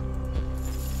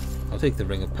 I'll take the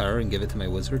Ring of Power and give it to my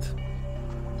wizard.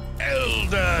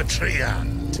 Elder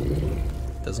Treant.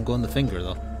 Doesn't go on the finger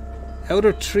though.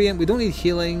 Elder Treant, we don't need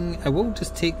healing. I will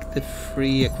just take the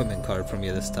free equipment card from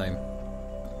you this time.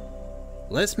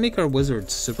 Let's make our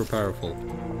wizards super powerful.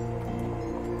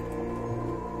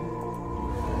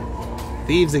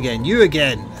 Thieves again. You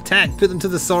again. Attack. Put them to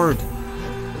the sword.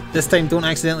 This time don't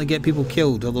accidentally get people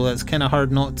killed, although that's kind of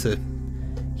hard not to.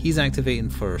 He's activating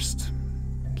first.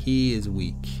 He is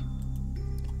weak.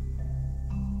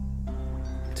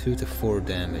 2 to 4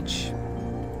 damage.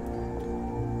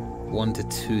 1 to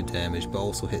 2 damage, but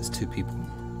also hits 2 people.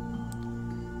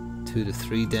 2 to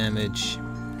 3 damage.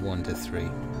 1 to 3.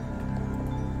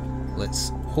 Let's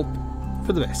hope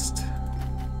for the best.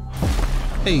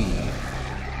 Hey!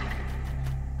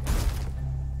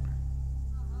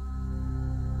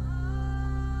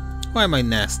 Why am I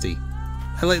nasty?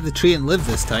 I let the Treant live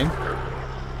this time.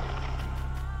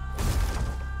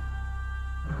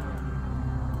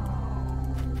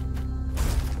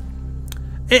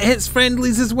 It hits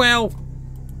friendlies as well!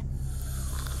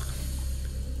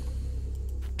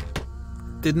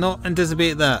 Did not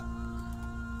anticipate that.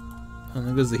 And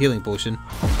there goes the healing potion.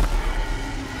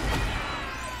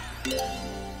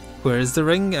 Where is the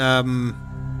ring? In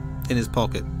his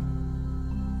pocket.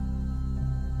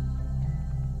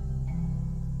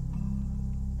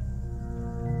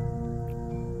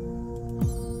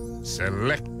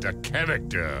 Select a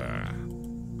character.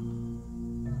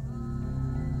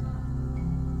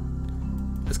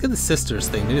 Let's get the sisters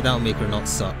thing. Maybe that'll make her not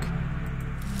suck.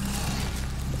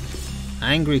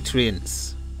 Angry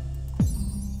Treants.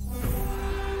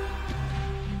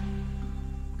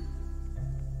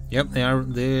 Yep, they are.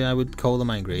 I would call them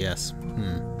angry. Yes.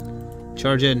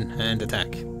 Charge in and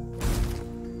attack.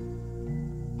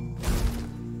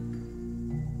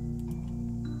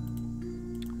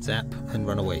 Zap and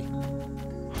run away.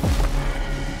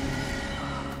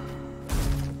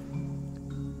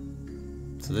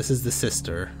 So this is the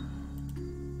sister.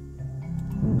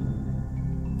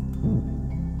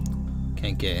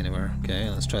 Can't get anywhere. Okay,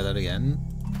 let's try that again.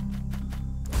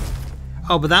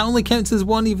 Oh, but that only counts as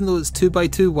 1 even though it's 2 by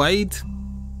 2 wide.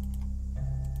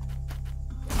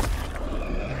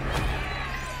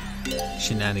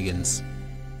 Shenanigans.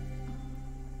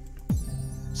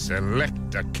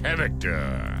 Select a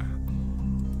character.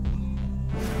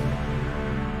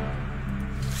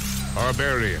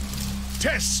 Barbarian.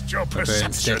 Test your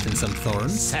Barbarian perception. stepped in some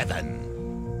thorns. 7.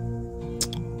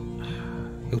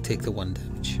 He'll take the 1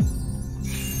 damage.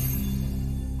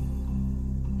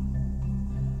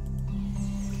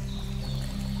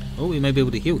 Oh, we might be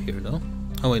able to heal here though.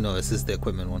 Oh wait, no, this is the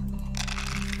equipment one.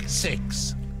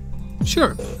 6.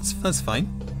 Sure, that's fine.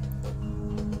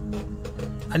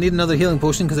 I need another healing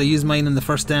potion because I used mine in the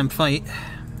first damn fight.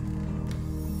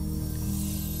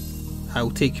 I'll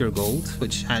take your gold,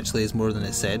 which actually is more than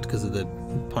it said because of the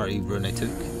party rune I took.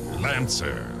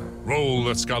 Lancer. Roll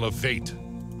the Skull of Fate.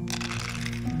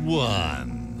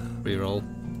 1. Reroll.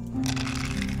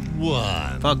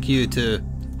 1. Fuck you too.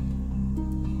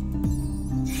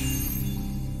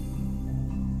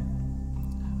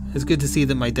 It's good to see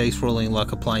that my dice rolling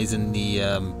luck applies in the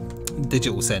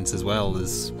digital sense as well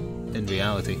as in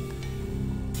reality.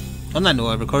 On that note,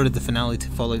 I recorded the finale to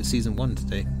Fallout Season 1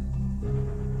 today.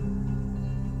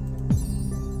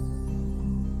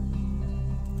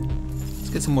 Let's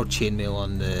get some more chainmail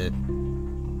on the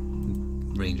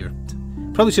Ranger.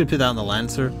 Probably should have put that on the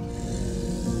Lancer.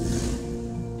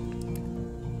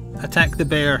 Attack the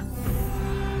bear.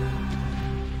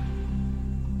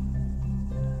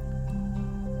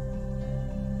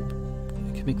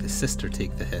 I can make the sister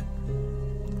take the hit.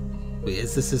 Wait,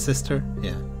 is this a sister?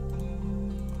 Yeah.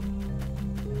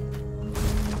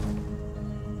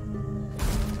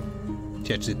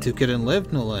 She actually took it and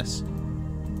lived, no less.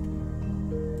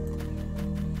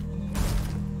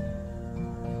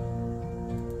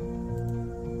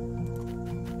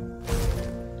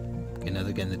 Okay, now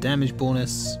they're getting the damage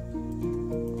bonus.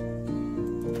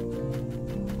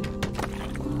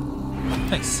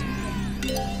 Nice.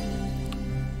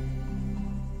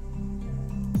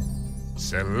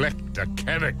 Select a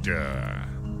character.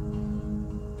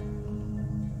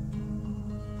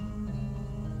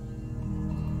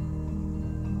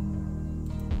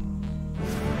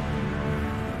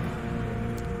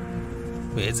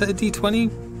 Wait, is that a D20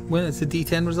 when it's a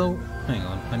D10 result? Hang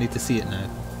on, I need to see it now.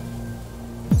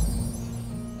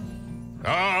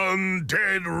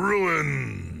 Undead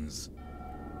Ruins.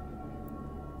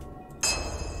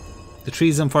 The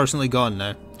tree's unfortunately gone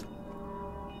now.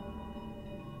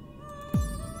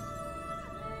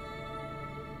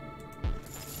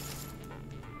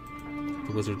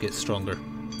 the wizard gets stronger.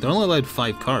 They're only allowed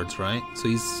 5 cards, right? So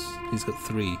he's got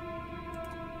 3.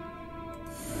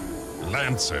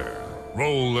 Lancer,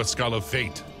 roll the skull of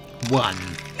fate. 1.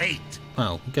 8.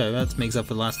 Wow, okay, that makes up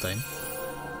for last time.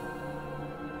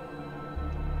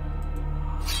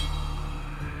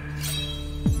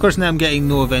 Of course, now I'm getting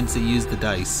no events that use the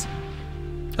dice.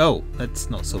 Oh, that's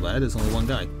not so bad. There's only one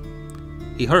guy.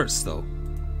 He hurts, though.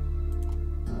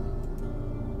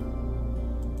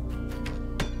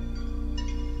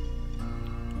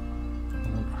 I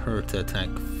want her to attack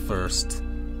first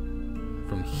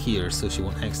from here so she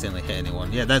won't accidentally hit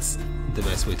anyone. Yeah, that's the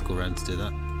best way to go around to do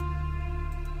that.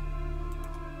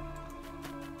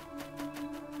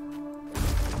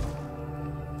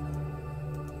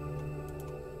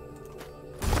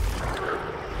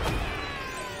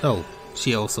 Oh,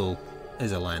 she also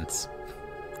is a lance.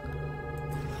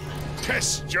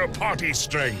 Test your party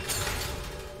strength.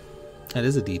 That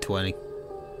is a D20.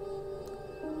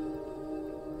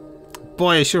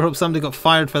 Boy, I sure hope somebody got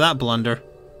fired for that blunder.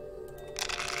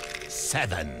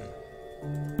 7.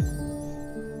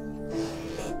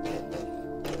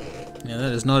 Yeah,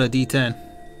 that is not a D10.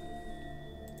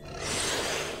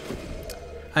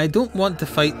 I don't want to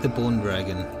fight the Bone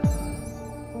Dragon.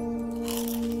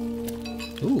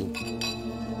 Ooh.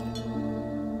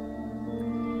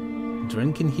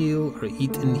 Drink and heal or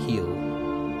eat and heal.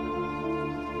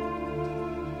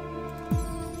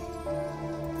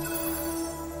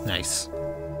 Nice.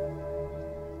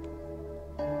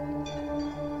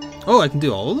 Oh, I can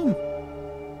do all of them?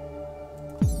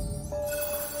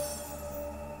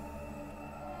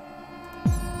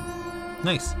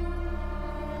 Nice.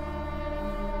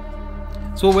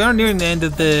 So we are nearing the end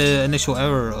of the initial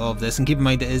hour of this, and keep in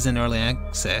mind it is in early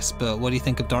access, but what do you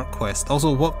think of Dark Quest?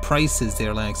 Also, what price is the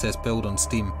early access build on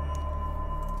Steam?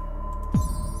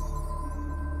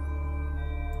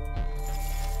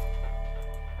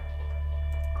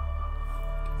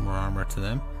 More armor to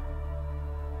them.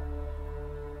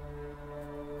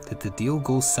 Did the deal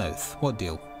go south? What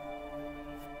deal?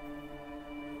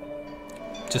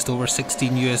 Just over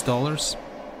 16 US dollars?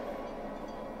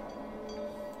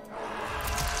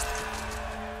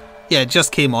 Yeah, it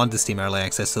just came on to Steam Early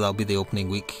Access, so that'll be the opening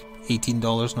week.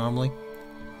 $18 normally.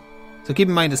 So keep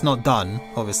in mind it's not done,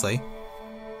 obviously.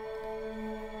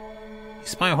 You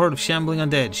spy a horde of shambling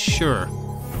undead, sure.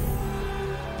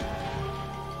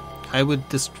 I would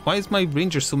just... Why is my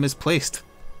ranger so misplaced?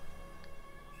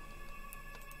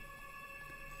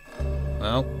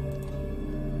 Well.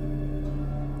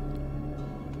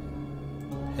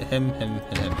 Him.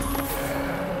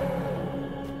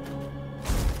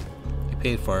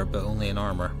 Paid for it, but only in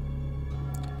armor.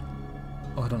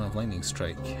 Oh, I don't have lightning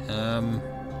strike. Now,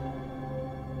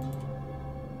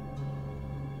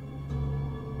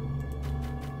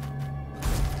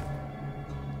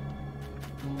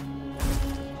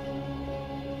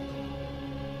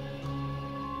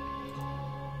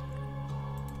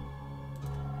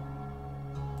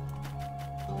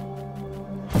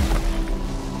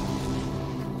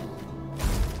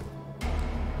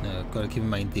 gotta keep in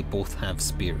mind they both have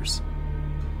spears.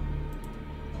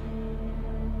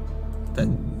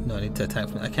 No, I need to attack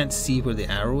from... I can't see where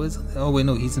the arrow is. Oh, wait,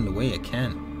 no, he's in the way. I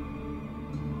can.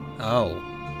 Oh.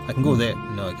 I can go there.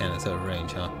 No, I can't. It's out of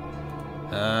range, huh?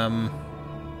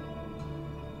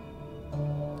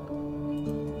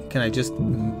 Can I just...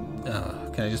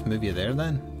 can I just move you there,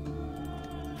 then?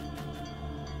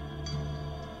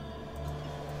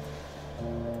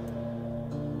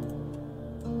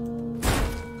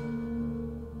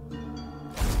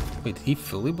 Wait, did he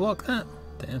fully block that?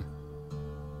 Damn.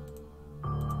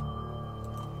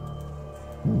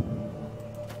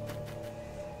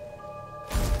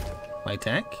 My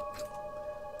attack?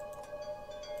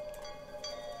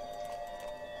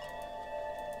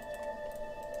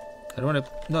 I don't want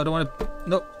to... No, I don't want to...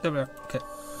 No, there we are. Okay.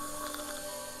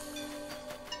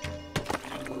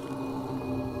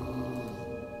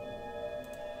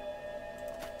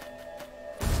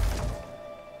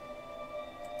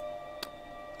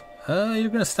 You're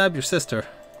gonna stab your sister.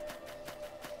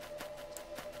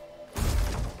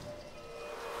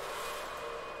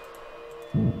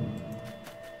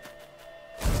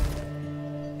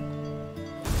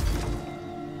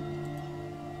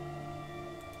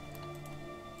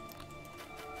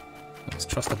 Let's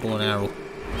trust a bow and arrow.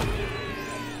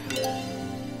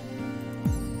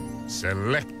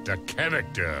 Select a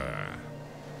character.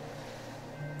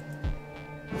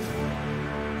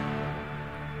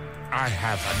 I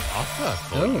have an offer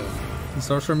for you. The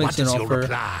sorcerer makes you an What is your offer.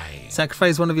 reply?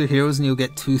 Sacrifice one of your heroes and you'll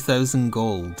get 2,000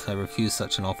 gold. I refuse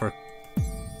such an offer.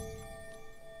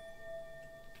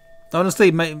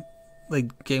 Honestly,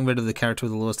 like getting rid of the character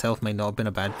with the lowest health might not have been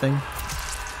a bad thing,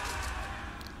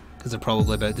 because they're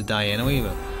probably about to die anyway.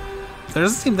 But there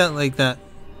doesn't seem that like that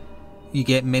you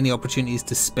get many opportunities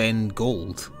to spend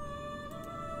gold.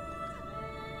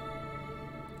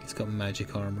 He's got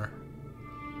magic armor.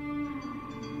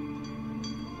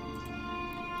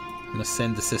 I must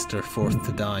send the sister forth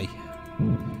to die.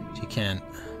 She can't.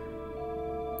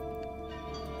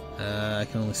 I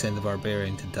can only send the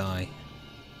barbarian to die.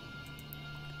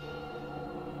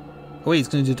 Oh wait, he's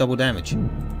going to do double damage.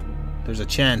 There's a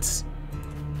chance.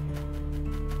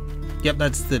 Yep,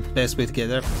 that's the best way to get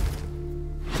there.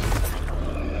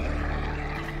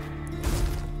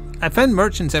 I found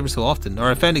merchants ever so often,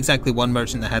 or I found exactly one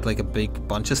merchant that had like a big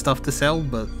bunch of stuff to sell,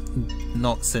 but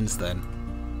not since then.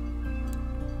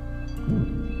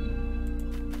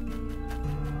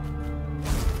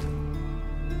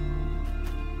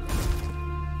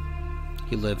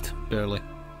 He lived, barely.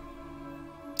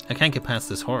 I can't get past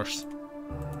this horse.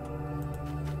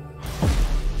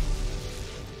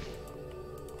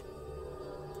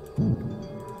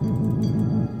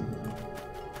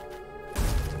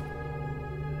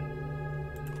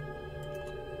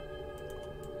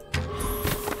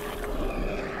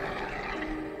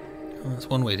 Well, that's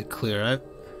one way to clear out.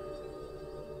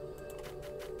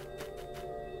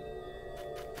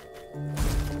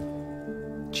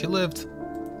 She lived.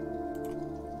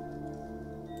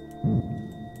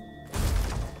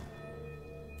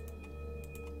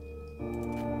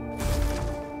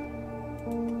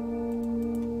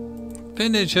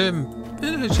 Finish him!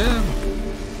 Finish him!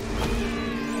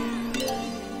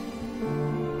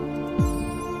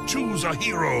 Choose a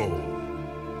hero.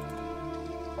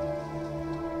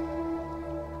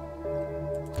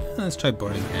 Let's try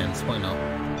Burning Hands, why not?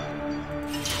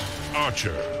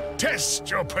 Archer,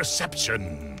 test your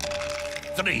perception.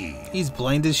 3. He's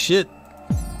blind as shit.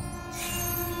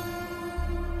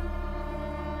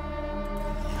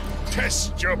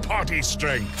 Test your party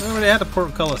strength. I already had a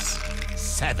portcullis.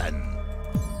 7.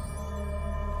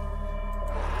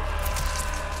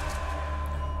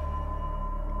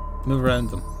 Move around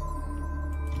them.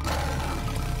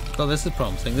 Oh, this is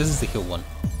promising. This is the heal one.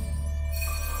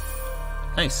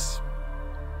 Nice.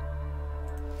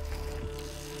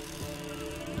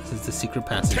 This is the secret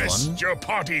passage Test one. your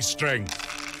party strength.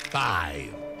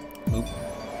 5. Oop.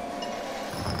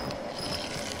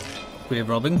 Grave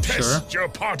robbing, sure. Test your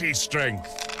party strength.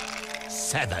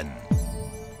 7.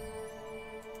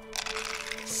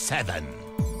 7.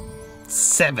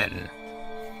 7.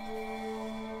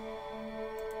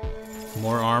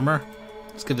 More armor.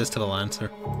 Let's give this to the Lancer.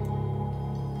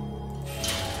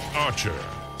 Archer,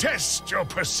 test your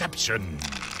perception.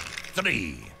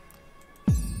 3.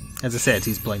 As I said,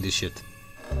 he's blind as shit.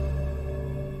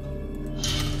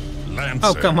 Lancer,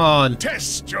 Oh, come on.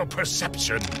 test your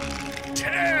perception.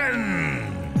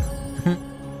 10.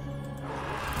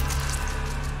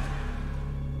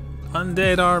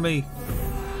 Undead army.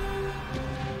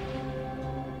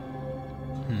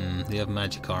 They have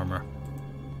magic armor.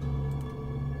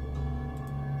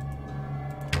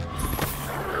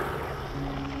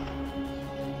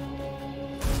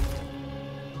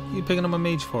 What are you picking up a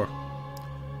mage for?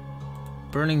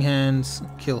 Burning Hands,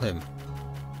 kill him.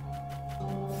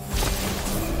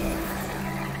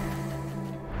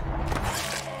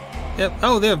 Yep,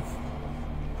 oh, they have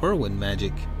whirlwind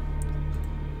magic.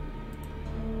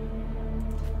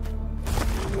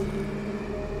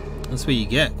 That's what you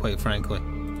get, quite frankly.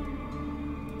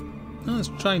 Now let's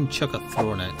try and chuck a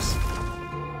Thornax.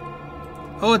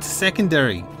 Oh, it's a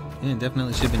secondary. Yeah,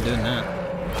 definitely should have been doing that.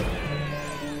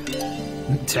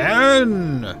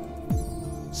 10!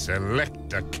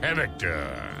 Select a character.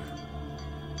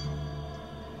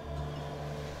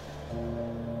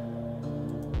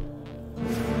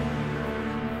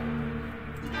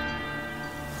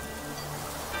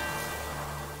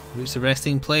 Reach the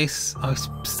resting place. I was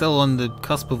still on the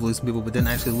cusp of losing people, but didn't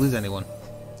actually lose anyone.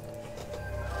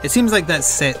 It seems like that's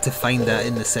set to find that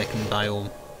in the second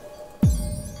biome.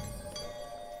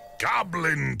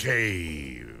 Goblin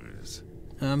Caves.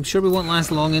 I'm sure we won't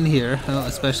last long in here,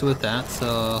 especially with that,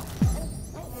 so...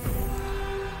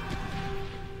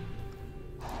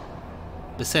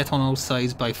 Beset on all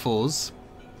sides by foes.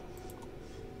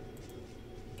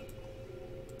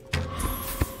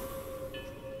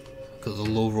 Got a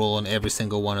low roll on every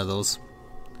single one of those.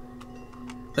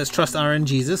 Let's trust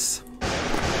RNGesus.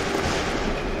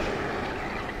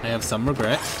 I have some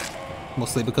regret,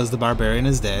 mostly because the barbarian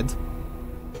is dead.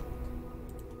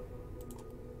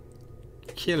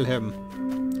 Kill him.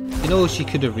 You know, she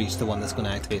could have reached the one that's going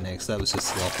to activate next. That was just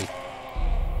sloppy.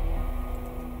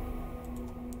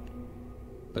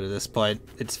 But at this point,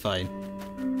 it's fine.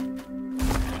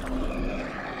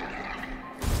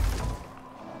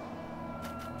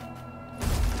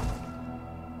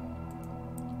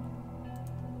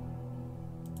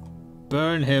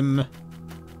 Burn him.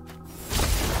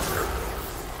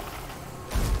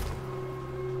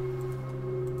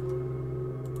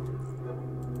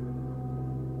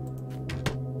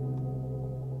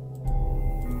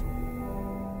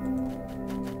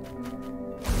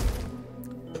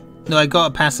 No, I got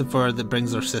a passive for her that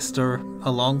brings her sister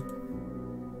along.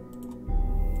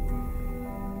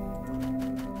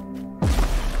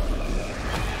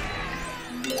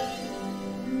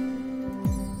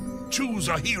 Choose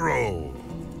a hero.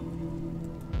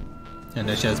 And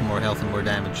now she has more health and more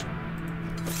damage.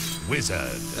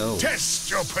 Wizard. Oh. Test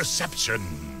your perception.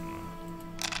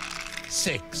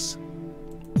 6.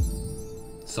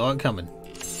 Saw it coming.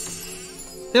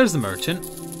 There's the merchant.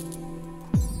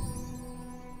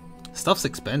 Stuff's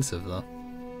expensive though.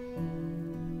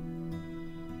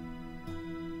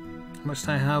 How much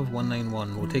do I have?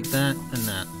 191. We'll take that and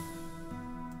that.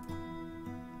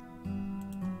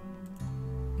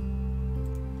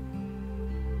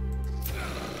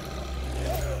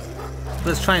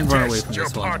 Let's try and run away from Test your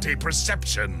this one. party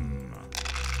perception.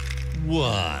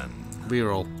 1.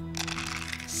 Reroll.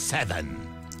 7.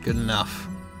 Good enough.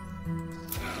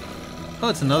 Oh,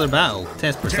 it's another battle.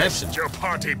 Test perception. Test your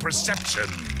party perception.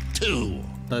 2.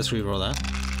 Let's reroll that.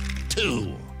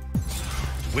 2.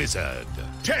 Wizard.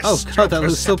 Test Oh your god, that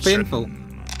was so perception. painful.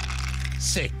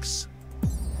 6.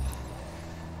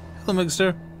 Hello,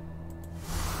 Mugster.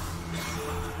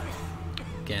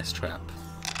 Gas trap.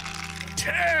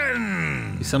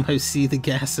 10. You somehow see the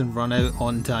gas and run out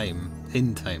on time.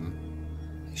 In time,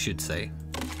 you should say.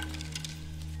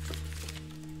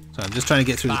 So I'm just trying to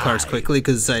get through the cards quickly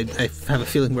because I have a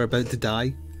feeling we're about to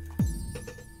die.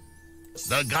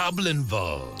 The Goblin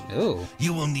Vault. Oh.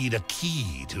 You will need a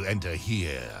key to enter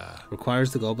here.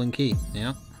 Requires the goblin key.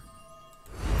 Yeah.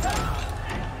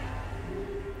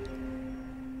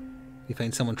 You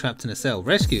find someone trapped in a cell.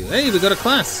 Rescue. Hey, we got a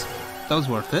class. That was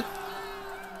worth it.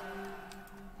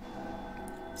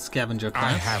 Scavenger I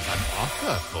class. have an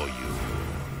offer for you.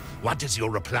 What is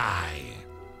your reply?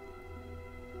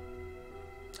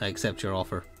 I accept your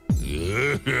offer.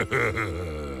 You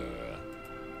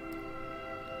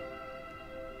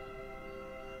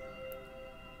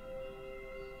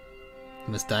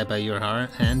must die by your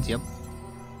hand. Yep.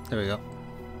 There we go.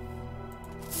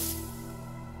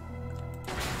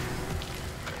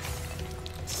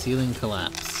 Ceiling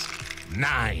collapse.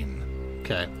 9.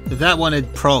 Okay. If that one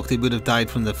had procced, it would have died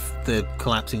from the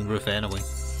collapsing roof anyway.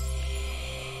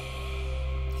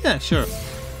 Yeah, sure.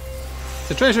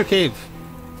 It's a treasure cave.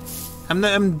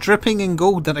 I'm dripping in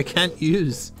gold that I can't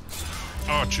use.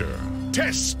 Archer,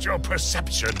 test your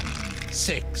perception.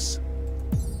 6.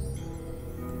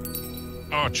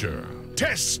 Archer,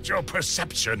 test your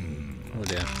perception. Oh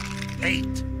dear.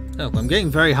 8. Oh, I'm getting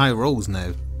very high rolls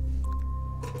now.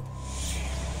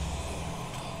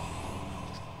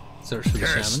 Search for the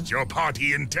shaman. Test your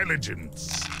party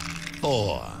intelligence.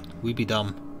 4. We be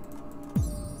dumb.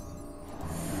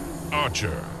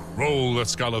 Archer, roll the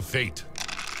skull of fate.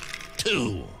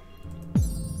 2.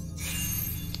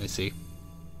 I see.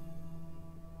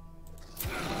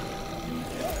 Okay,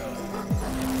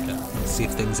 let's see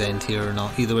if things end here or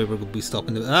not. Either way, we're going to be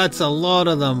stopping. That's a lot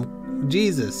of them.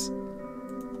 Jesus.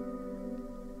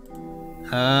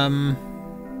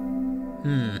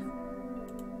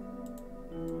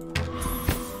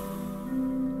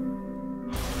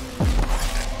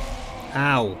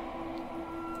 Ow.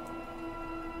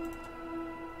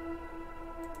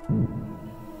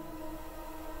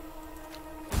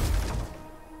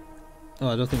 Oh,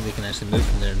 I don't think they can actually move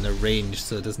from there in their range,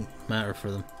 so it doesn't matter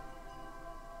for them.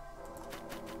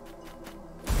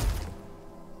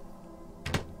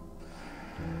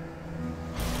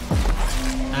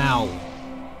 Ow.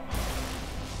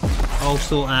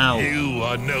 Also, ow. You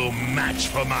are no match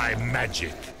for my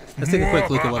magic. Let's take a quick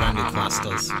look at what our new class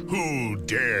does. Who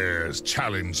dares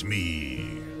challenge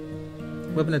me?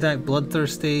 Weapon attack,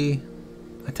 bloodthirsty.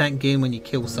 Attack gain when you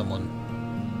kill someone.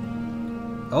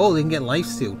 Oh, they can get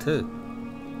lifesteal too.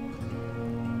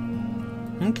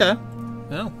 Okay.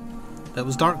 Well, that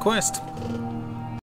was Dark Quest.